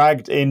get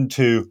dragged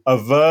into a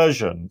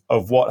version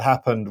of what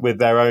happened with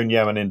their own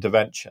Yemen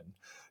intervention.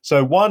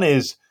 So one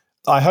is,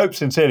 I hope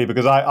sincerely,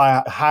 because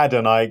I had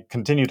and I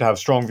continue to have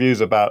strong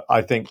views about,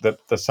 I think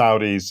that the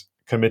Saudis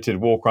committed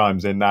war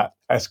crimes in that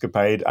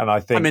escapade. And I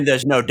think,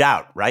 there's no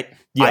doubt, right?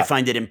 I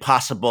find it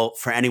impossible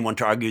for anyone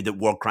to argue that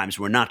war crimes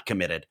were not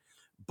committed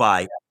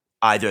by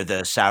either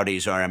the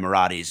Saudis or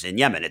Emiratis in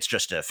Yemen. It's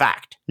just a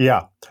fact.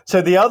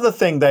 So the other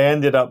thing they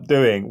ended up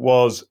doing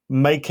was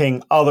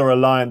making other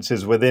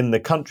alliances within the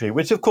country,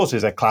 which of course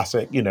is a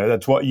classic.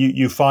 That's what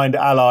you find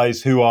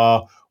allies who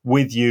are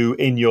with you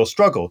in your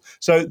struggle.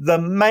 So the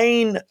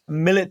main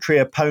military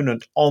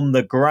opponent on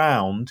the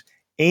ground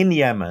in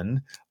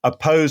Yemen,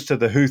 opposed to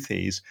the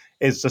Houthis,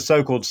 is the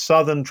so-called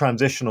Southern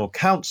Transitional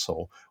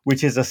Council,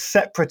 which is a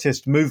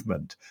separatist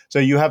movement. So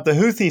you have the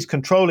Houthis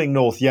controlling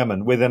North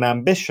Yemen with an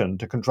ambition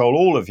to control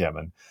all of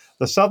Yemen.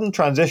 The Southern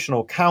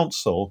Transitional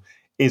Council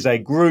is a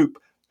group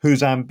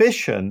whose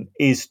ambition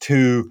is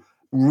to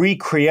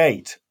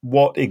recreate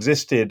what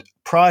existed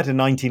prior to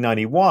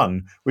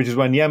 1991, which is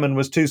when Yemen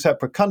was two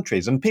separate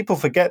countries. And people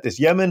forget this.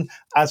 Yemen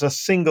as a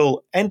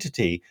single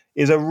entity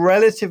is a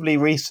relatively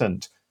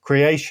recent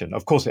creation.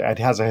 Of course, it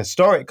has a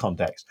historic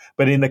context,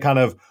 but in the kind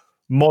of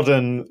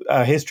modern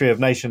history of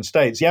nation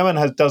states,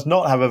 Yemen does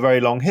not have a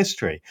very long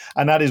history.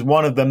 And that is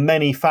one of the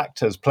many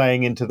factors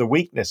playing into the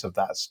weakness of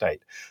that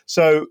state.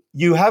 So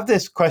you have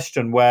this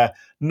question where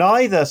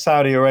neither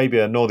Saudi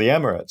Arabia nor the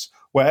Emirates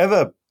were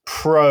ever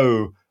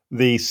pro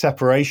the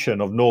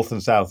separation of North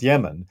and South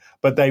Yemen,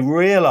 but they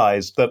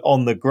realized that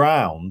on the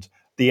ground,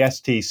 the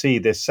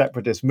STC, this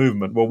separatist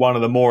movement, were one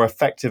of the more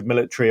effective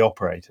military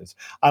operators.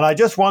 And I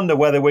just wonder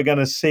whether we're going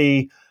to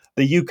see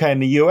the UK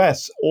and the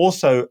US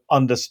also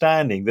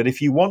understanding that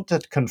if you want to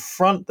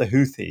confront the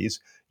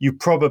Houthis, you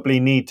probably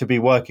need to be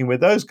working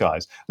with those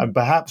guys and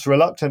perhaps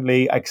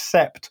reluctantly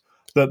accept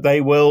that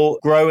they will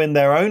grow in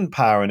their own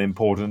power and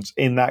importance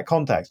in that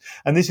context.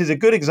 And this is a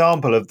good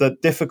example of the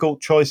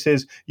difficult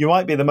choices. You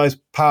might be the most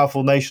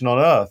powerful nation on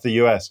earth, the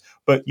US,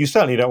 but you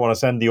certainly don't want to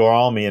send your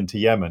army into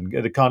Yemen.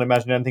 I can't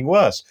imagine anything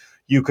worse.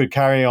 You could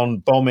carry on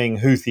bombing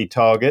Houthi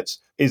targets.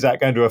 Is that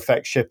going to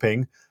affect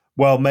shipping?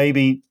 Well,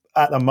 maybe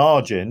at the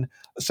margin.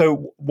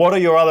 So what are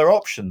your other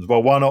options?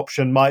 Well, one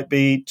option might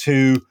be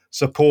to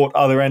support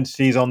other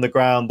entities on the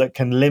ground that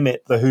can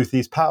limit the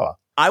Houthis' power.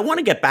 I want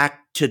to get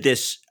back to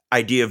this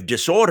idea of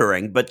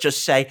disordering, but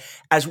just say,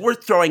 as we're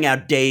throwing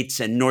out dates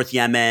and North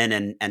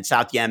Yemen and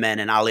South Yemen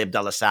and Ali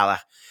Abdullah Saleh,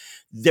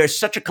 there's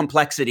such a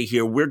complexity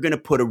here. We're going to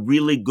put a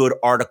really good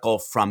article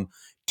from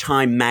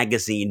Time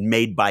magazine,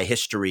 Made by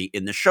History,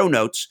 in the show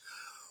notes,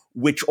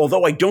 which,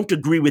 although I don't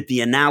agree with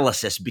the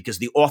analysis because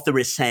the author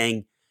is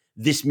saying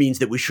this means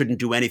that we shouldn't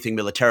do anything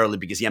militarily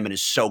because Yemen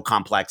is so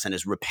complex and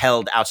has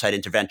repelled outside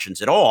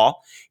interventions at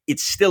all,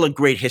 it's still a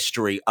great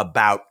history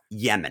about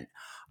Yemen.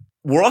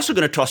 We're also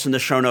going to toss in the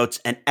show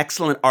notes an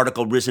excellent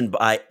article written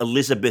by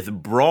Elizabeth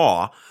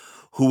Braw,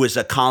 who is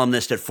a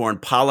columnist at Foreign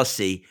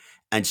Policy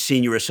and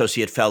senior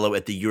associate fellow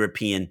at the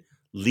European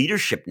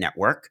Leadership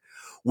Network,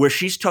 where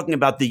she's talking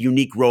about the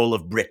unique role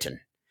of Britain.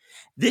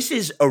 This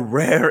is a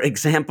rare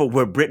example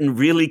where Britain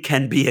really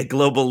can be a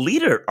global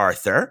leader,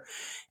 Arthur.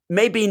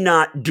 Maybe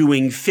not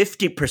doing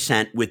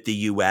 50% with the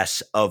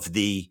US of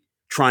the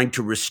trying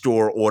to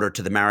restore order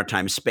to the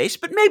maritime space,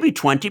 but maybe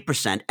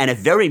 20%, and a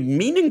very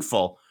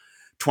meaningful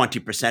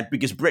 20%,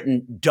 because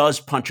Britain does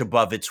punch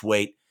above its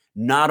weight,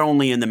 not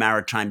only in the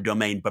maritime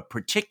domain, but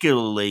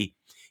particularly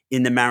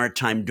in the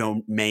maritime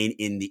domain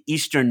in the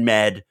Eastern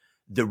Med,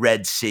 the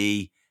Red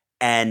Sea,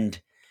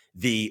 and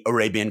the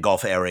Arabian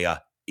Gulf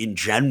area in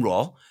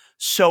general.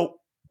 So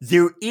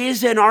there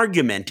is an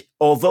argument,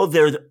 although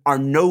there are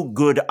no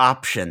good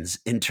options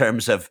in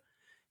terms of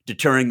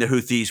deterring the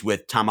Houthis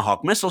with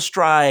Tomahawk missile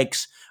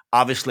strikes.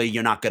 Obviously,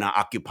 you're not going to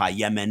occupy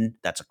Yemen.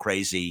 That's a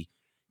crazy,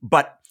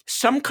 but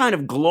some kind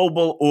of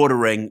global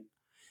ordering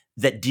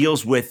that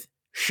deals with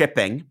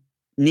shipping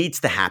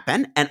needs to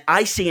happen. And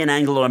I see an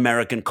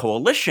Anglo-American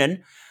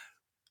coalition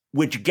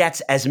which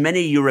gets as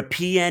many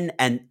European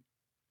and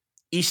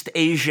East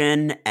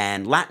Asian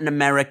and Latin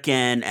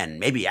American and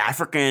maybe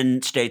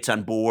African states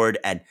on board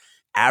and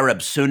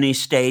Arab Sunni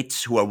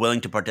states who are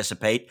willing to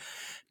participate,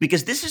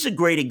 because this is a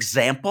great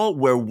example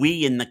where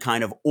we in the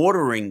kind of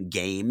ordering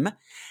game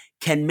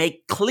can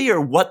make clear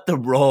what the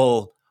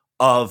role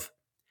of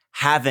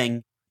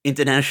having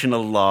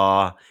international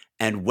law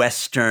and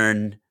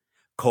Western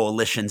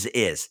coalitions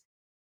is.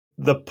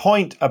 The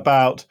point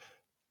about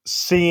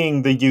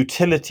seeing the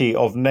utility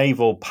of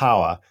naval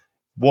power,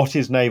 what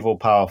is naval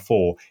power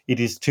for? It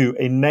is to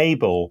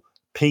enable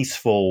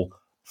peaceful,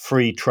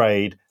 free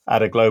trade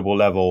at a global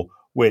level,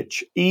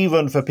 which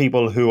even for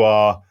people who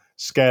are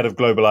scared of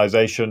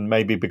globalization,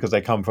 maybe because they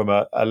come from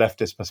a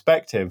leftist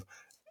perspective,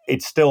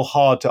 it's still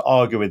hard to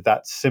argue with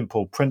that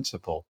simple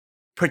principle.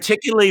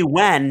 Particularly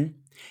when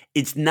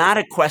it's not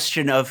a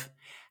question of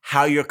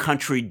how your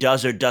country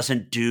does or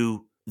doesn't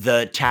do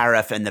the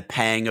tariff and the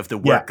paying of the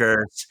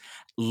workers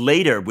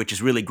later, which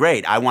is really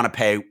great. I want to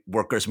pay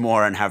workers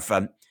more and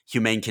have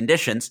humane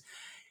conditions.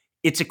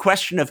 It's a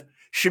question of,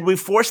 should we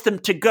force them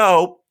to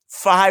go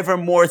 5 or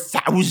more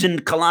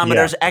thousand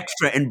kilometers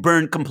extra and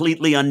burn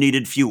completely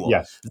unneeded fuel?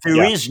 Yes.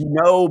 There is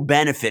no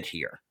benefit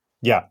here.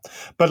 Yeah.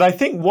 But I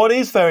think what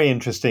is very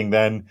interesting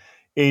then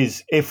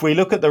is if we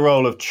look at the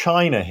role of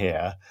China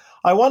here,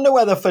 I wonder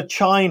whether for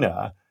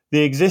China,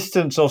 the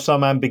existence of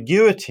some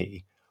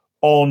ambiguity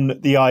on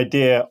the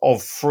idea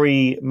of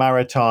free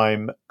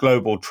maritime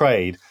global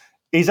trade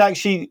is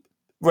actually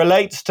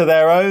relates to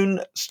their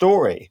own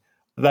story.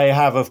 They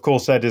have, of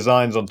course, their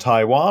designs on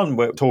Taiwan.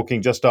 We're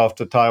talking just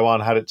after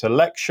Taiwan had its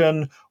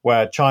election,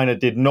 where China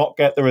did not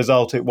get the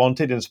result it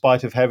wanted in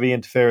spite of heavy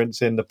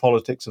interference in the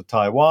politics of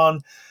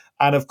Taiwan.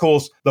 And of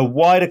course, the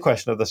wider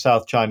question of the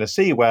South China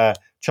Sea, where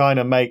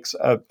China makes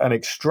an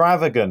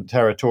extravagant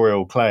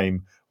territorial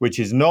claim, which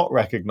is not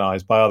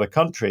recognized by other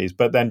countries.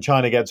 But then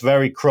China gets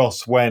very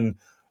cross when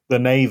the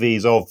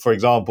navies of, for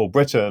example,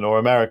 Britain or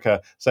America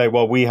say,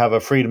 well, we have a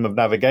freedom of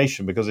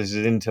navigation because this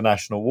is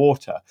international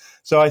water.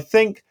 So I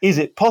think, is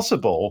it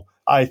possible?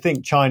 I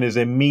think China's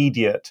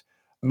immediate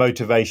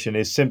motivation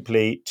is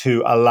simply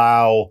to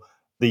allow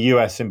the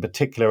US in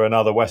particular and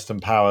other Western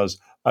powers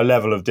a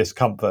level of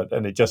discomfort,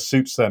 and it just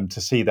suits them to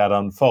see that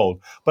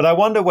unfold. But I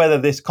wonder whether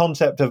this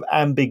concept of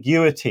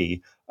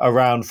ambiguity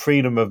around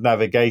freedom of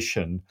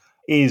navigation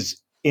is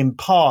in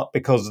part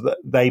because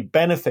they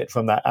benefit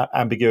from that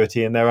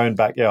ambiguity in their own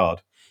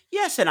backyard.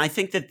 Yes, and I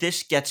think that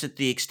this gets at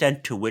the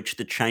extent to which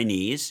the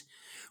Chinese,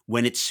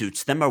 when it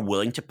suits them, are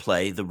willing to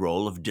play the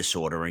role of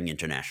disordering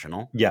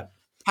international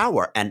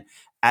power. And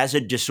as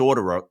a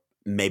disorderer,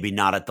 maybe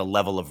not at the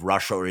level of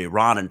Russia or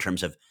Iran in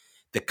terms of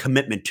the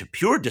commitment to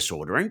pure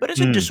disordering, but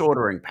as a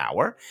disordering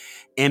power,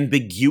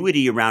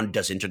 ambiguity around,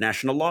 does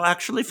international law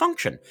actually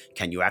function?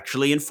 Can you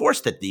actually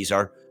enforce that these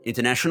are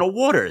international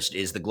waters?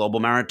 Is the global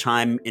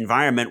maritime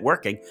environment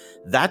working?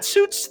 That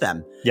suits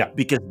them.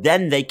 Because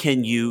then they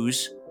can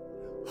use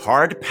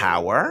hard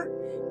power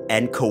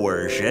and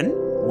coercion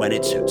when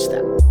it suits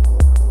them.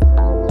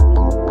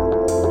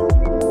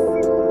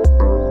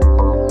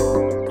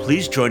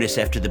 Please join us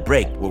after the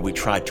break where we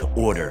try to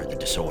order the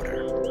disorder.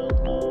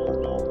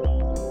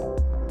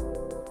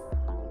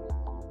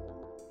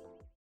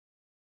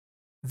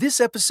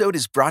 This episode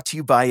is brought to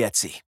you by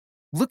Etsy.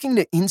 Looking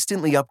to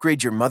instantly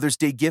upgrade your Mother's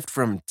Day gift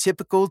from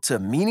typical to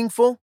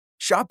meaningful?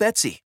 Shop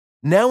Etsy.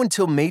 Now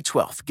until May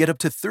 12th, get up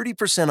to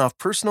 30% off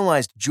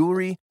personalized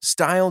jewelry,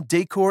 style,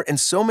 decor, and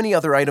so many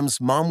other items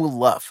Mom will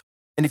love.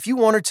 And if you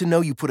want her to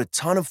know you put a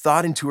ton of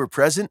thought into her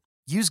present,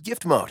 use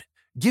Gift Mode.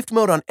 Gift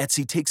Mode on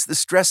Etsy takes the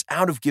stress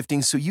out of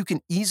gifting so you can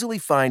easily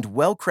find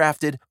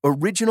well-crafted,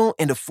 original,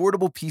 and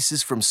affordable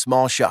pieces from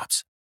small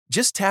shops.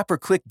 Just tap or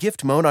click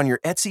Gift Mode on your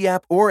Etsy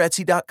app or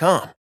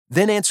Etsy.com.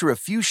 Then answer a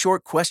few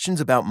short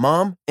questions about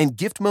Mom, and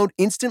Gift Mode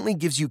instantly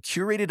gives you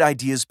curated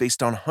ideas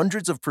based on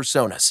hundreds of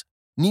personas.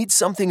 Need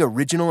something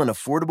original and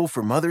affordable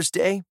for Mother's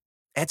Day?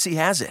 Etsy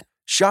has it.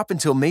 Shop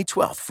until May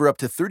 12th for up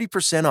to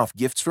 30% off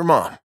gifts for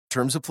Mom.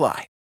 Terms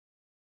apply.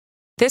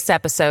 This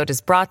episode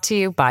is brought to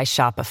you by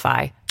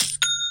Shopify.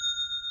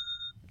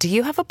 Do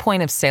you have a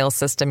point of sale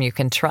system you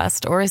can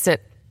trust, or is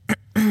it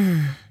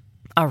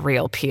a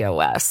real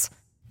POS?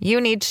 You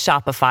need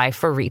Shopify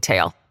for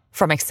retail.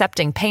 From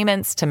accepting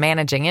payments to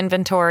managing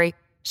inventory,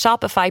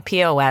 Shopify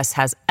POS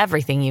has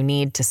everything you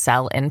need to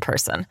sell in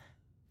person.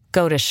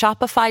 Go to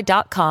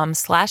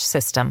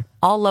shopify.com/system,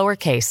 all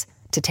lowercase,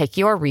 to take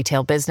your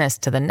retail business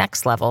to the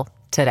next level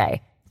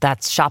today.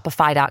 That's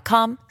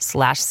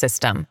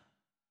shopify.com/system.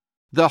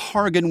 The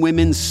Hargan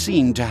women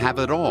seemed to have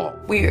it all.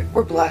 We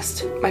were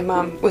blessed. My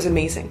mom was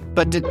amazing.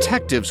 But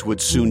detectives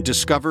would soon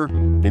discover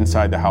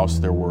inside the house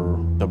there were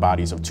the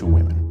bodies of two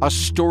women. A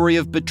story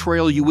of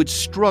betrayal you would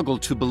struggle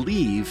to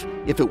believe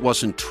if it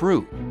wasn't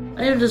true.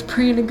 I am just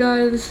praying to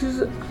God, this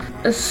is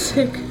a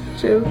sick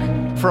joke.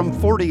 From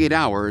 48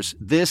 Hours,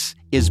 this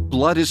is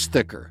Blood is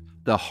Thicker,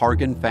 the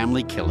Hargan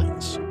Family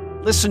Killings.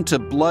 Listen to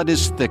Blood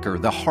is Thicker,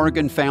 the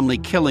Hargan Family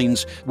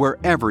Killings,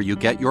 wherever you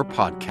get your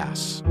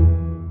podcasts.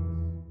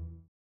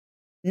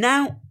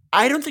 Now,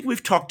 I don't think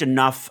we've talked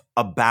enough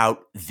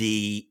about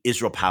the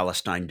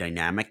Israel-Palestine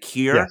dynamic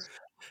here,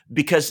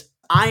 because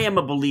I am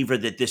a believer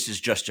that this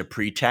is just a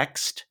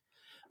pretext.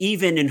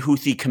 Even in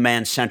Houthi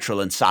Command Central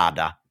in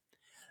Sada,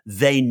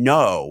 they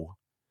know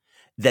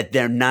that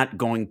they're not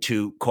going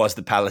to cause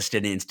the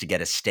Palestinians to get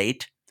a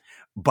state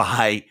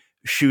by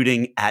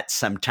shooting at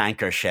some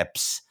tanker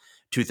ships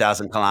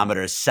 2,000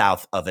 kilometers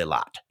south of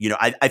Eilat.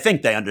 I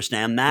think they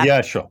understand that.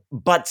 Yeah, sure.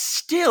 But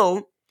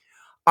still,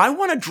 I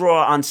want to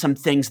draw on some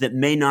things that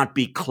may not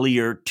be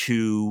clear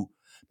to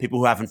people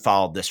who haven't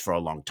followed this for a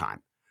long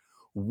time.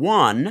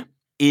 One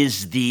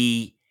is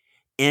the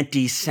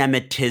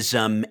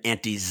anti-Semitism,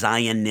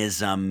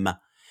 anti-Zionism,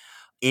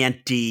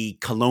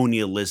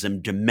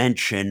 anti-colonialism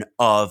dimension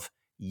of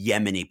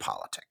Yemeni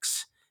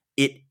politics.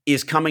 It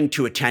is coming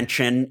to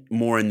attention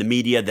more in the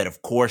media that,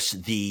 of course,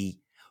 the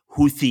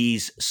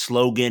Houthis'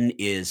 slogan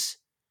is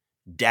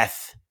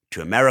death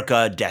to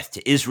America, death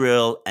to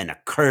Israel, and a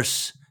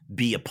curse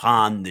be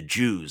upon the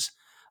Jews.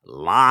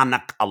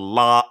 Lanak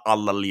Allah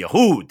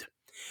al-Yahud.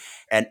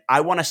 And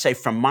I want to say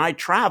from my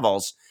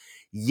travels,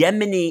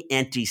 Yemeni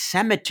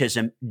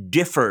anti-Semitism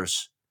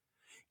differs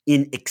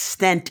in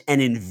extent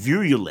and in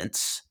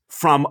virulence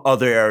from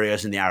other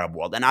areas in the Arab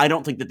world. And I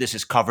don't think that this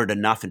is covered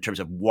enough in terms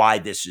of why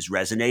this is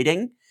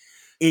resonating.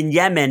 In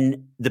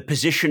Yemen, the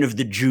position of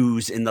the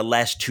Jews in the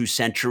last 2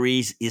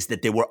 centuries is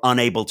that they were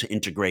unable to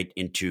integrate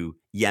into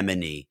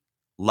Yemeni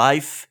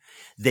life.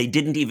 They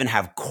didn't even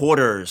have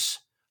quarters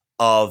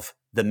of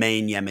the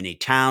main Yemeni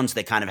towns.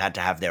 They kind of had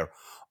to have their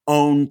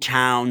own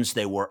towns.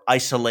 They were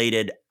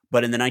isolated.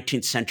 But in the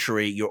 19th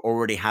century, you're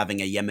already having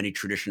a Yemeni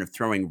tradition of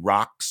throwing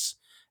rocks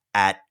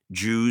at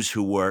Jews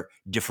who were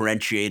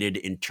differentiated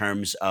in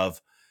terms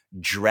of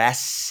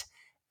dress.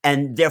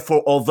 And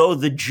therefore, although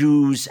the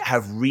Jews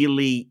have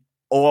really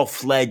all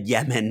fled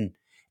Yemen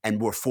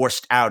and were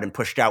forced out and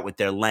pushed out with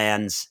their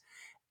lands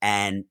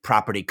and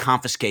property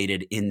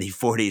confiscated in the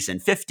 40s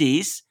and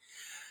 50s,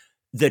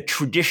 the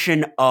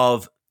tradition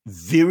of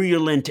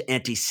virulent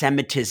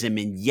anti-Semitism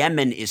in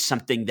Yemen is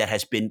something that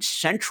has been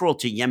central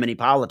to Yemeni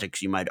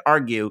politics, you might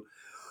argue.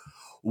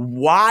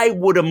 Why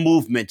would a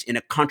movement in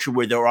a country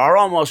where there are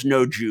almost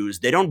no Jews,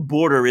 they don't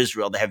border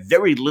Israel, they have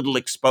very little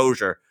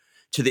exposure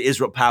to the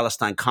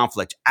Israel-Palestine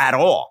conflict at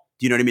all?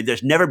 Do you know what I mean?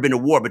 There's never been a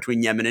war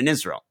between Yemen and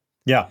Israel.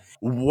 Yeah.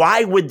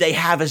 Why would they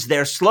have as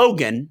their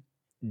slogan,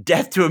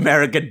 death to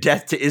America,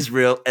 death to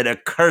Israel, and a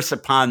curse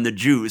upon the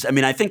Jews? I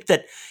mean, I think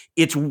that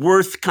it's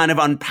worth kind of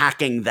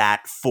unpacking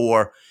that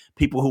for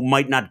people who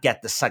might not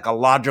get the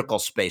psychological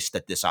space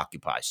that this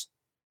occupies.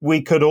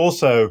 We could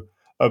also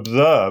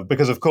observe,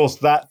 because of course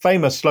that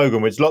famous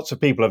slogan, which lots of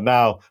people have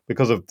now,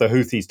 because of the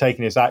Houthis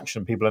taking this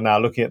action, people are now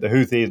looking at the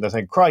Houthis and they're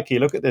saying, crikey,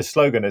 look at this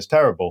slogan, it's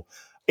terrible.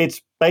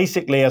 It's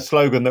basically a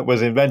slogan that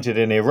was invented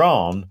in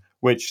Iran,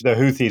 which the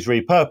Houthis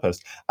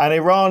repurposed. And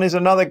Iran is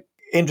another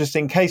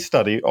interesting case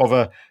study of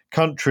a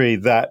country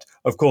that,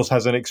 of course,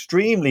 has an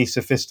extremely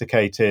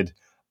sophisticated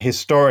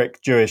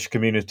historic Jewish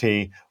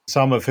community,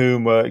 some of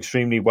whom were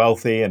extremely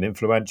wealthy and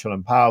influential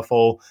and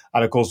powerful.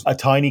 And of course, a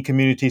tiny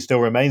community still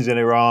remains in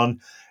Iran.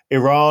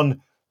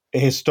 Iran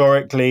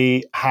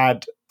historically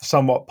had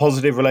somewhat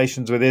positive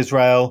relations with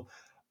Israel.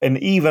 And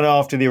even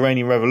after the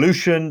Iranian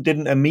Revolution,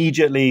 didn't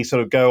immediately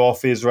sort of go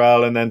off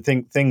Israel and then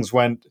things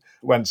went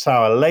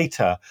sour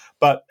later.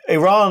 But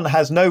Iran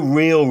has no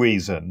real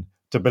reason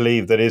to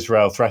believe that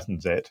Israel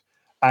threatens it.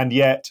 And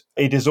yet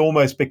it has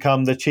almost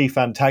become the chief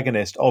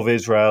antagonist of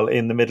Israel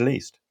in the Middle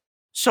East.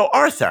 So,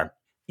 Arthur,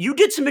 you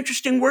did some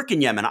interesting work in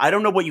Yemen. I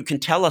don't know what you can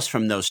tell us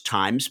from those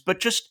times, but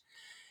just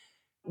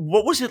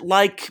what was it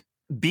like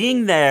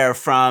being there,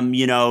 from,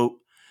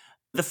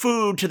 the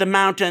food to the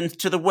mountains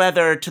to the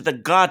weather to the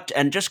gut?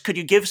 And just could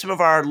you give some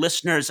of our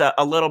listeners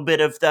a little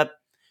bit of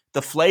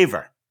the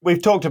flavor? We've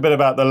talked a bit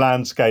about the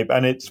landscape,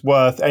 and it's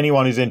worth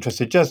anyone who's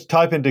interested, just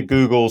type into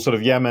Google sort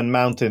of Yemen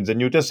mountains and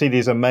you'll just see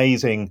these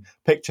amazing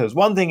pictures.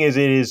 One thing is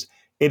it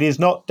is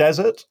not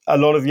desert. A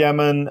lot of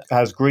Yemen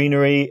has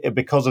greenery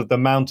because of the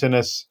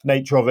mountainous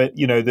nature of it,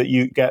 that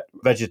you get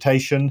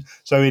vegetation.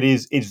 So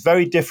it's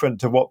very different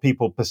to what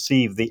people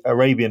perceive the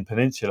Arabian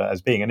Peninsula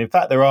as being. And in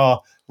fact, there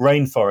are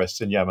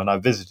rainforests in Yemen.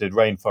 I've visited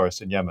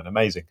rainforests in Yemen.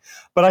 Amazing.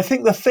 But I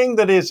think the thing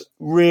that is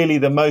really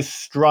the most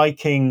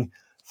striking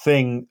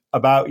thing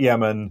about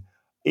Yemen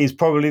is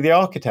probably the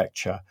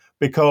architecture,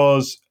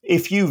 because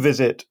if you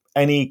visit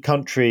any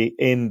country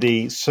in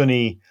the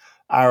Sunni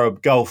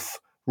Arab Gulf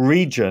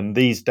region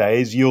these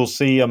days, you'll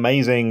see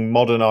amazing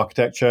modern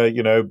architecture.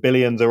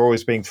 Billions are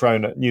always being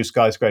thrown at new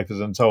skyscrapers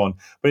and so on.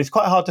 But it's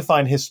quite hard to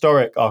find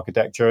historic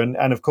architecture.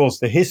 And of course,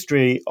 the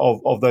history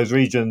of those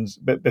regions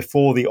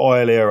before the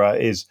oil era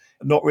is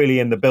not really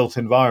in the built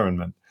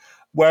environment.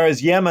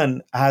 Whereas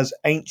Yemen has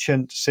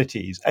ancient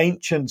cities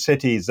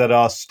that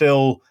are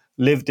still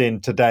lived in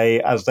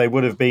today as they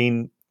would have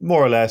been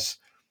more or less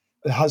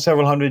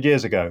several hundred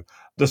years ago.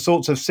 The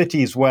sorts of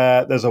cities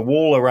where there's a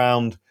wall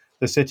around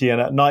the city and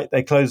at night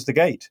they close the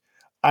gate.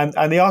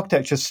 And the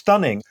architecture is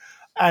stunning.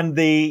 And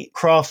the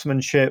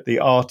craftsmanship, the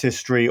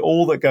artistry,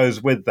 all that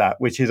goes with that,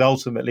 which is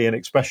ultimately an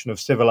expression of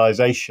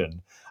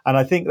civilization. And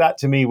I think that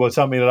to me was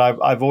something that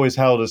I've always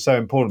held as so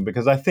important,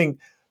 because I think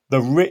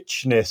the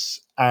richness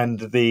and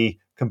the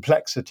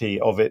complexity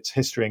of its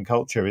history and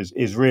culture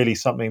is really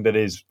something that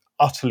is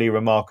utterly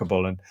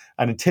remarkable. And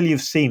until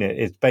you've seen it,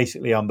 it's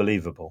basically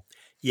unbelievable.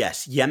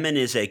 Yes, Yemen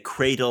is a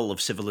cradle of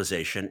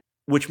civilization,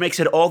 which makes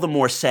it all the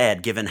more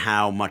sad given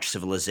how much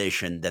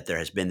civilization that there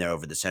has been there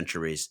over the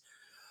centuries.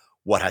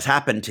 What has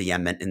happened to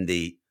Yemen in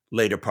the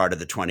later part of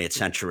the 20th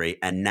century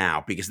and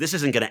now, because this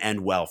isn't going to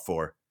end well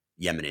for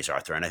Yemenis,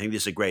 Arthur. And I think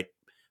this is a great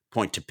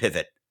point to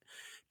pivot.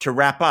 To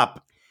wrap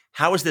up,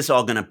 how is this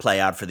all going to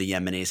play out for the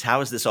Yemenis? How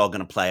is this all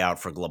going to play out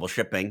for global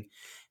shipping?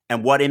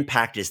 And what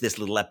impact is this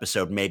little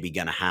episode maybe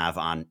going to have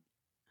on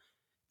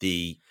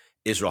the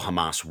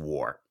Israel-Hamas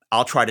war?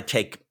 I'll try to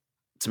take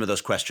some of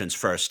those questions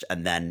first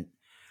and then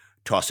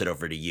toss it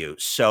over to you.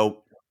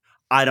 So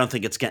I don't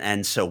think it's going to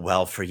end so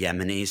well for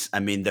Yemenis. I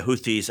mean, the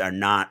Houthis are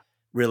not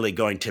really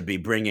going to be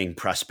bringing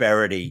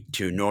prosperity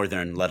to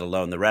northern, let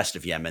alone the rest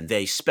of Yemen.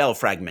 They spell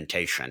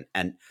fragmentation.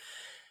 And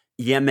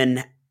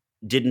Yemen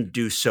didn't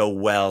do so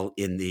well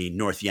in the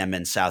North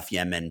Yemen, South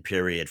Yemen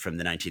period from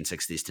the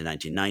 1960s to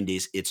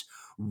 1990s. Its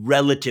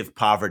relative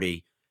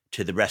poverty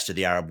to the rest of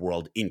the Arab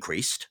world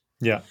increased.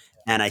 Yeah.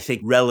 And I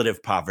think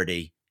relative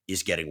poverty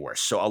is getting worse.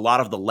 So a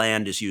lot of the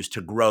land is used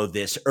to grow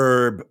this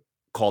herb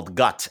called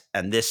gut.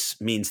 And this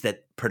means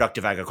that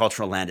productive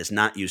agricultural land is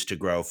not used to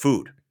grow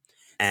food.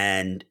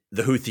 And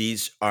the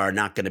Houthis are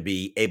not going to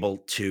be able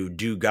to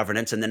do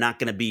governance, and they're not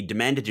going to be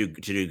demanded to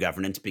do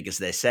governance because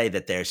they say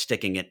that they're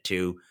sticking it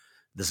to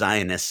the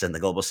Zionists and the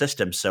global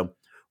system. So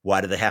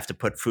why do they have to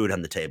put food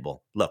on the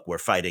table? Look, we're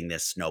fighting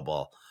this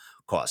snowball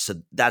cause. So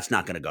that's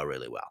not going to go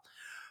really well.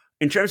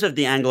 In terms of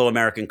the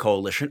Anglo-American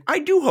coalition, I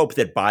do hope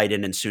that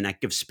Biden and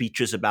Sunak give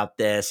speeches about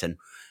this. And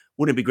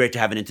wouldn't it be great to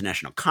have an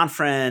international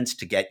conference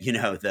to get,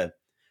 the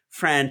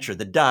French or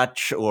the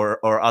Dutch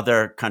or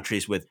other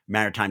countries with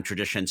maritime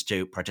traditions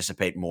to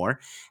participate more?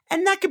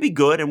 And that could be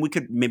good. And we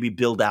could maybe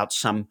build out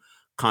some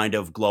kind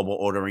of global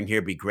ordering here.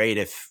 It'd be great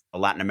if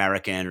Latin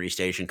American or East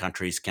Asian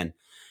countries can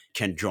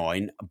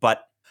join.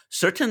 But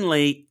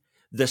certainly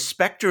the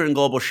specter in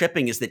global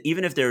shipping is that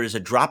even if there is a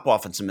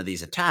drop-off in some of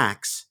these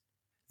attacks,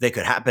 they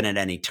could happen at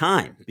any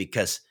time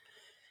because,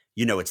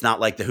 it's not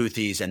like the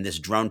Houthis and this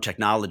drone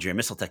technology or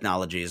missile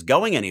technology is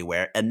going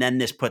anywhere. And then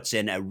this puts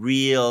in a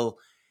real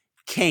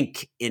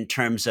kink in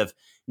terms of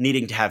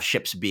needing to have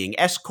ships being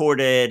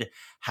escorted,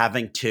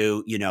 having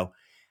to,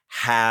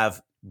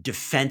 have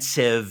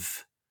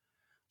defensive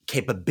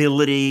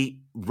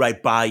capability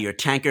right by your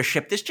tanker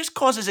ship. This just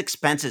causes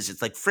expenses.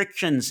 It's like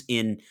frictions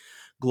in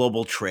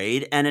global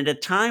trade. And at a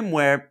time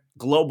where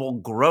global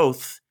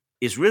growth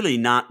is really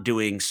not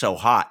doing so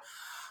hot,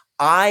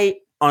 I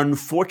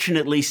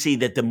unfortunately see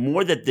that the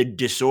more that the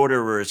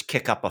disorderers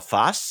kick up a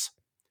fuss,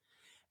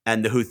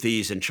 and the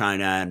Houthis and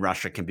China and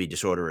Russia can be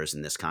disorderers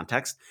in this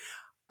context,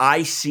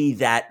 I see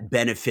that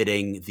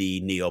benefiting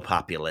the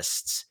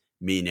neo-populists,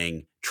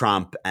 meaning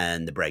Trump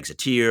and the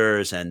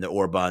Brexiteers and the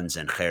Orbans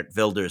and Geert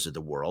Wilders of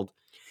the world.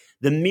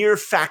 The mere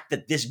fact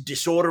that this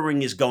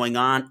disordering is going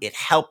on, it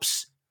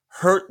helps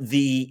hurt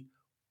the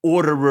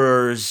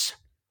orderers'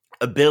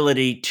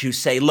 ability to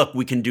say, look,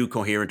 we can do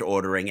coherent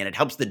ordering, and it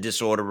helps the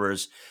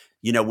disorderers,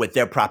 with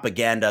their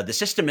propaganda. The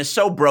system is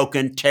so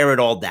broken, tear it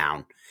all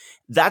down.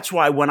 That's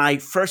why when I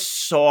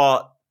first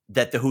saw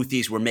that the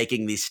Houthis were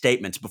making these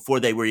statements before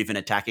they were even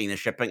attacking the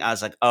shipping, I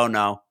was like, oh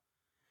no,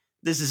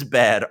 this is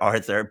bad,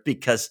 Arthur,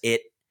 because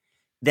it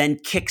then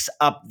kicks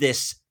up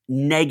this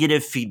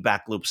negative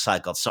feedback loop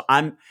cycle. So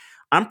I'm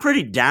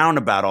pretty down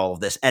about all of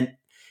this. And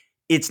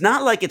it's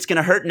not like it's going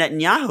to hurt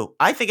Netanyahu.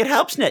 I think it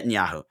helps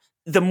Netanyahu.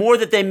 The more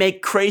that they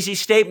make crazy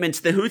statements,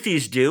 the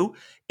Houthis do,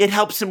 it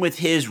helps him with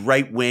his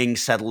right-wing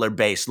settler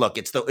base. Look,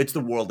 it's the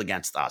world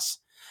against us.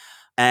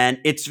 And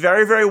it's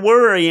very, very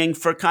worrying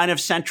for kind of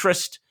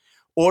centrist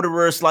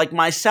orderers like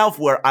myself,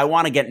 where I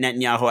want to get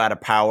Netanyahu out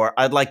of power.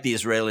 I'd like the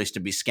Israelis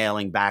to be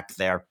scaling back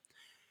their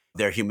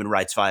human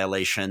rights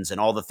violations and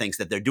all the things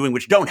that they're doing,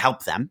 which don't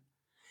help them.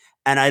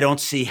 And I don't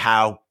see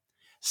how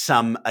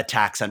some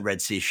attacks on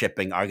Red Sea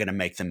shipping are going to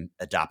make them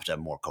adopt a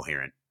more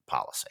coherent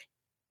policy.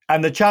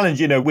 And the challenge,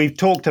 we've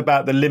talked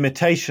about the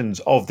limitations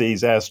of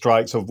these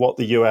airstrikes, of what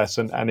the US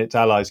and its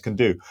allies can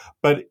do.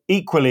 But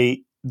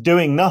equally,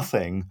 doing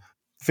nothing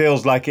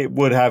feels like it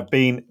would have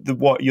been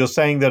what you're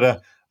saying,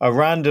 that a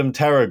random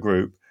terror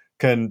group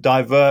can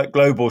divert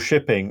global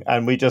shipping,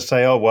 and we just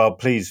say, oh, well,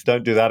 please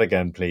don't do that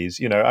again, please.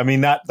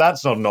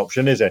 That's not an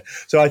option, is it?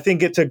 So I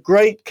think it's a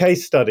great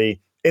case study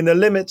in the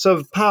limits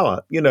of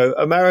power.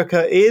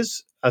 America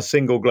is a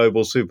single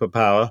global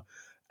superpower,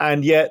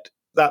 and yet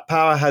that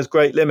power has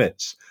great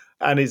limits.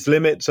 And its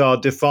limits are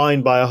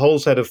defined by a whole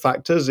set of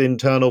factors,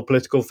 internal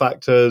political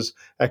factors,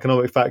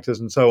 economic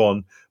factors, and so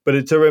on. But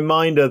it's a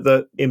reminder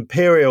that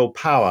imperial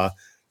power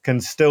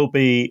can still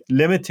be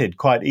limited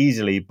quite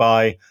easily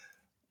by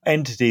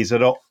entities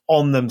that are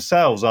on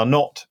themselves are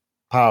not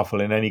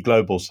powerful in any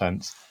global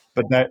sense,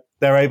 but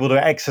they're able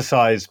to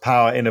exercise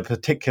power in a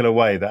particular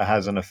way that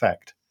has an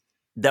effect.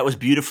 That was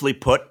beautifully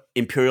put.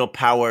 Imperial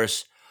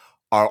powers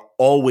are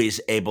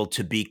always able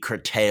to be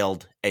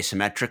curtailed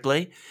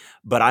asymmetrically.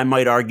 But I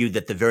might argue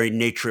that the very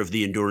nature of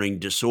the enduring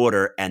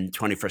disorder and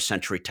 21st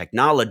century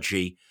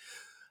technology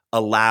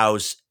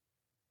allows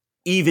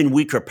even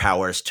weaker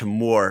powers to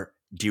more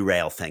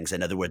derail things.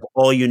 In other words,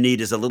 all you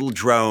need is a little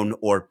drone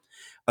or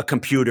a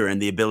computer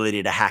and the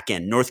ability to hack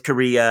in. North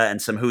Korea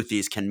and some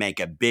Houthis can make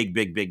a big,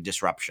 big, big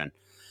disruption.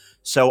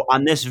 So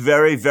on this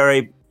very,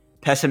 very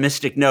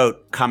pessimistic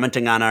note,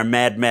 commenting on our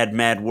mad, mad,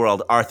 mad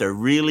world, Arthur,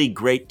 really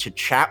great to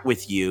chat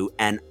with you.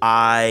 And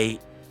I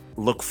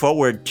look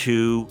forward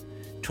to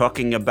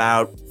talking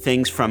about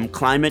things from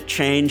climate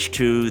change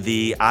to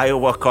the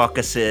Iowa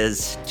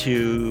caucuses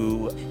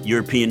to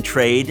European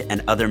trade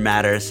and other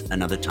matters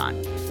another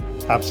time.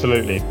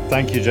 Absolutely.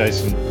 Thank you,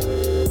 Jason.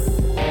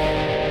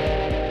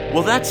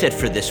 Well, that's it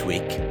for this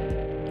week.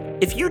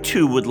 If you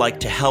too would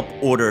like to help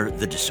order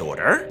the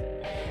disorder,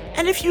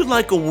 and if you'd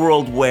like a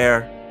world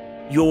where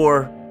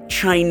your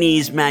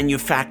Chinese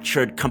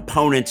manufactured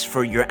components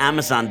for your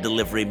Amazon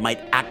delivery might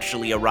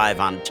actually arrive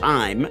on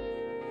time,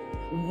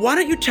 why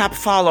don't you tap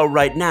follow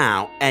right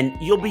now and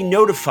you'll be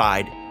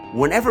notified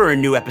whenever a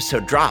new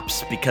episode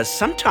drops, because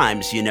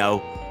sometimes,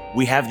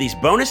 we have these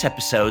bonus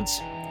episodes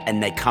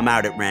and they come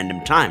out at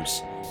random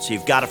times. So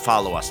you've got to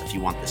follow us if you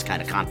want this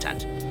kind of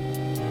content.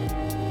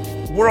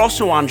 We're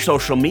also on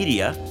social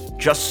media.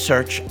 Just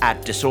search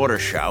at Disorder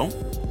Show.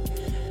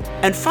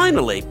 And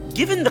finally,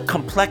 given the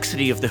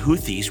complexity of the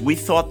Houthis, we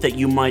thought that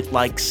you might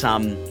like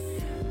some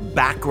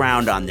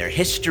background on their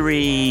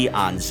history,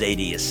 on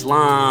Zaidi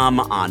Islam,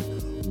 on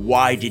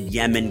Why did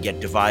Yemen get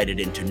divided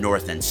into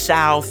North and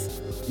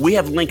South? We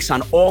have links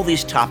on all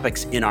these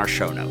topics in our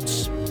show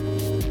notes.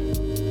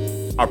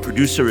 Our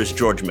producer is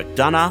George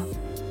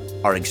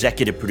McDonough. Our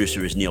executive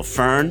producer is Neil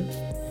Fern.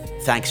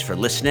 Thanks for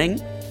listening,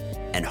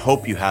 and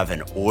hope you have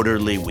an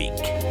orderly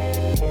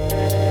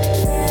week.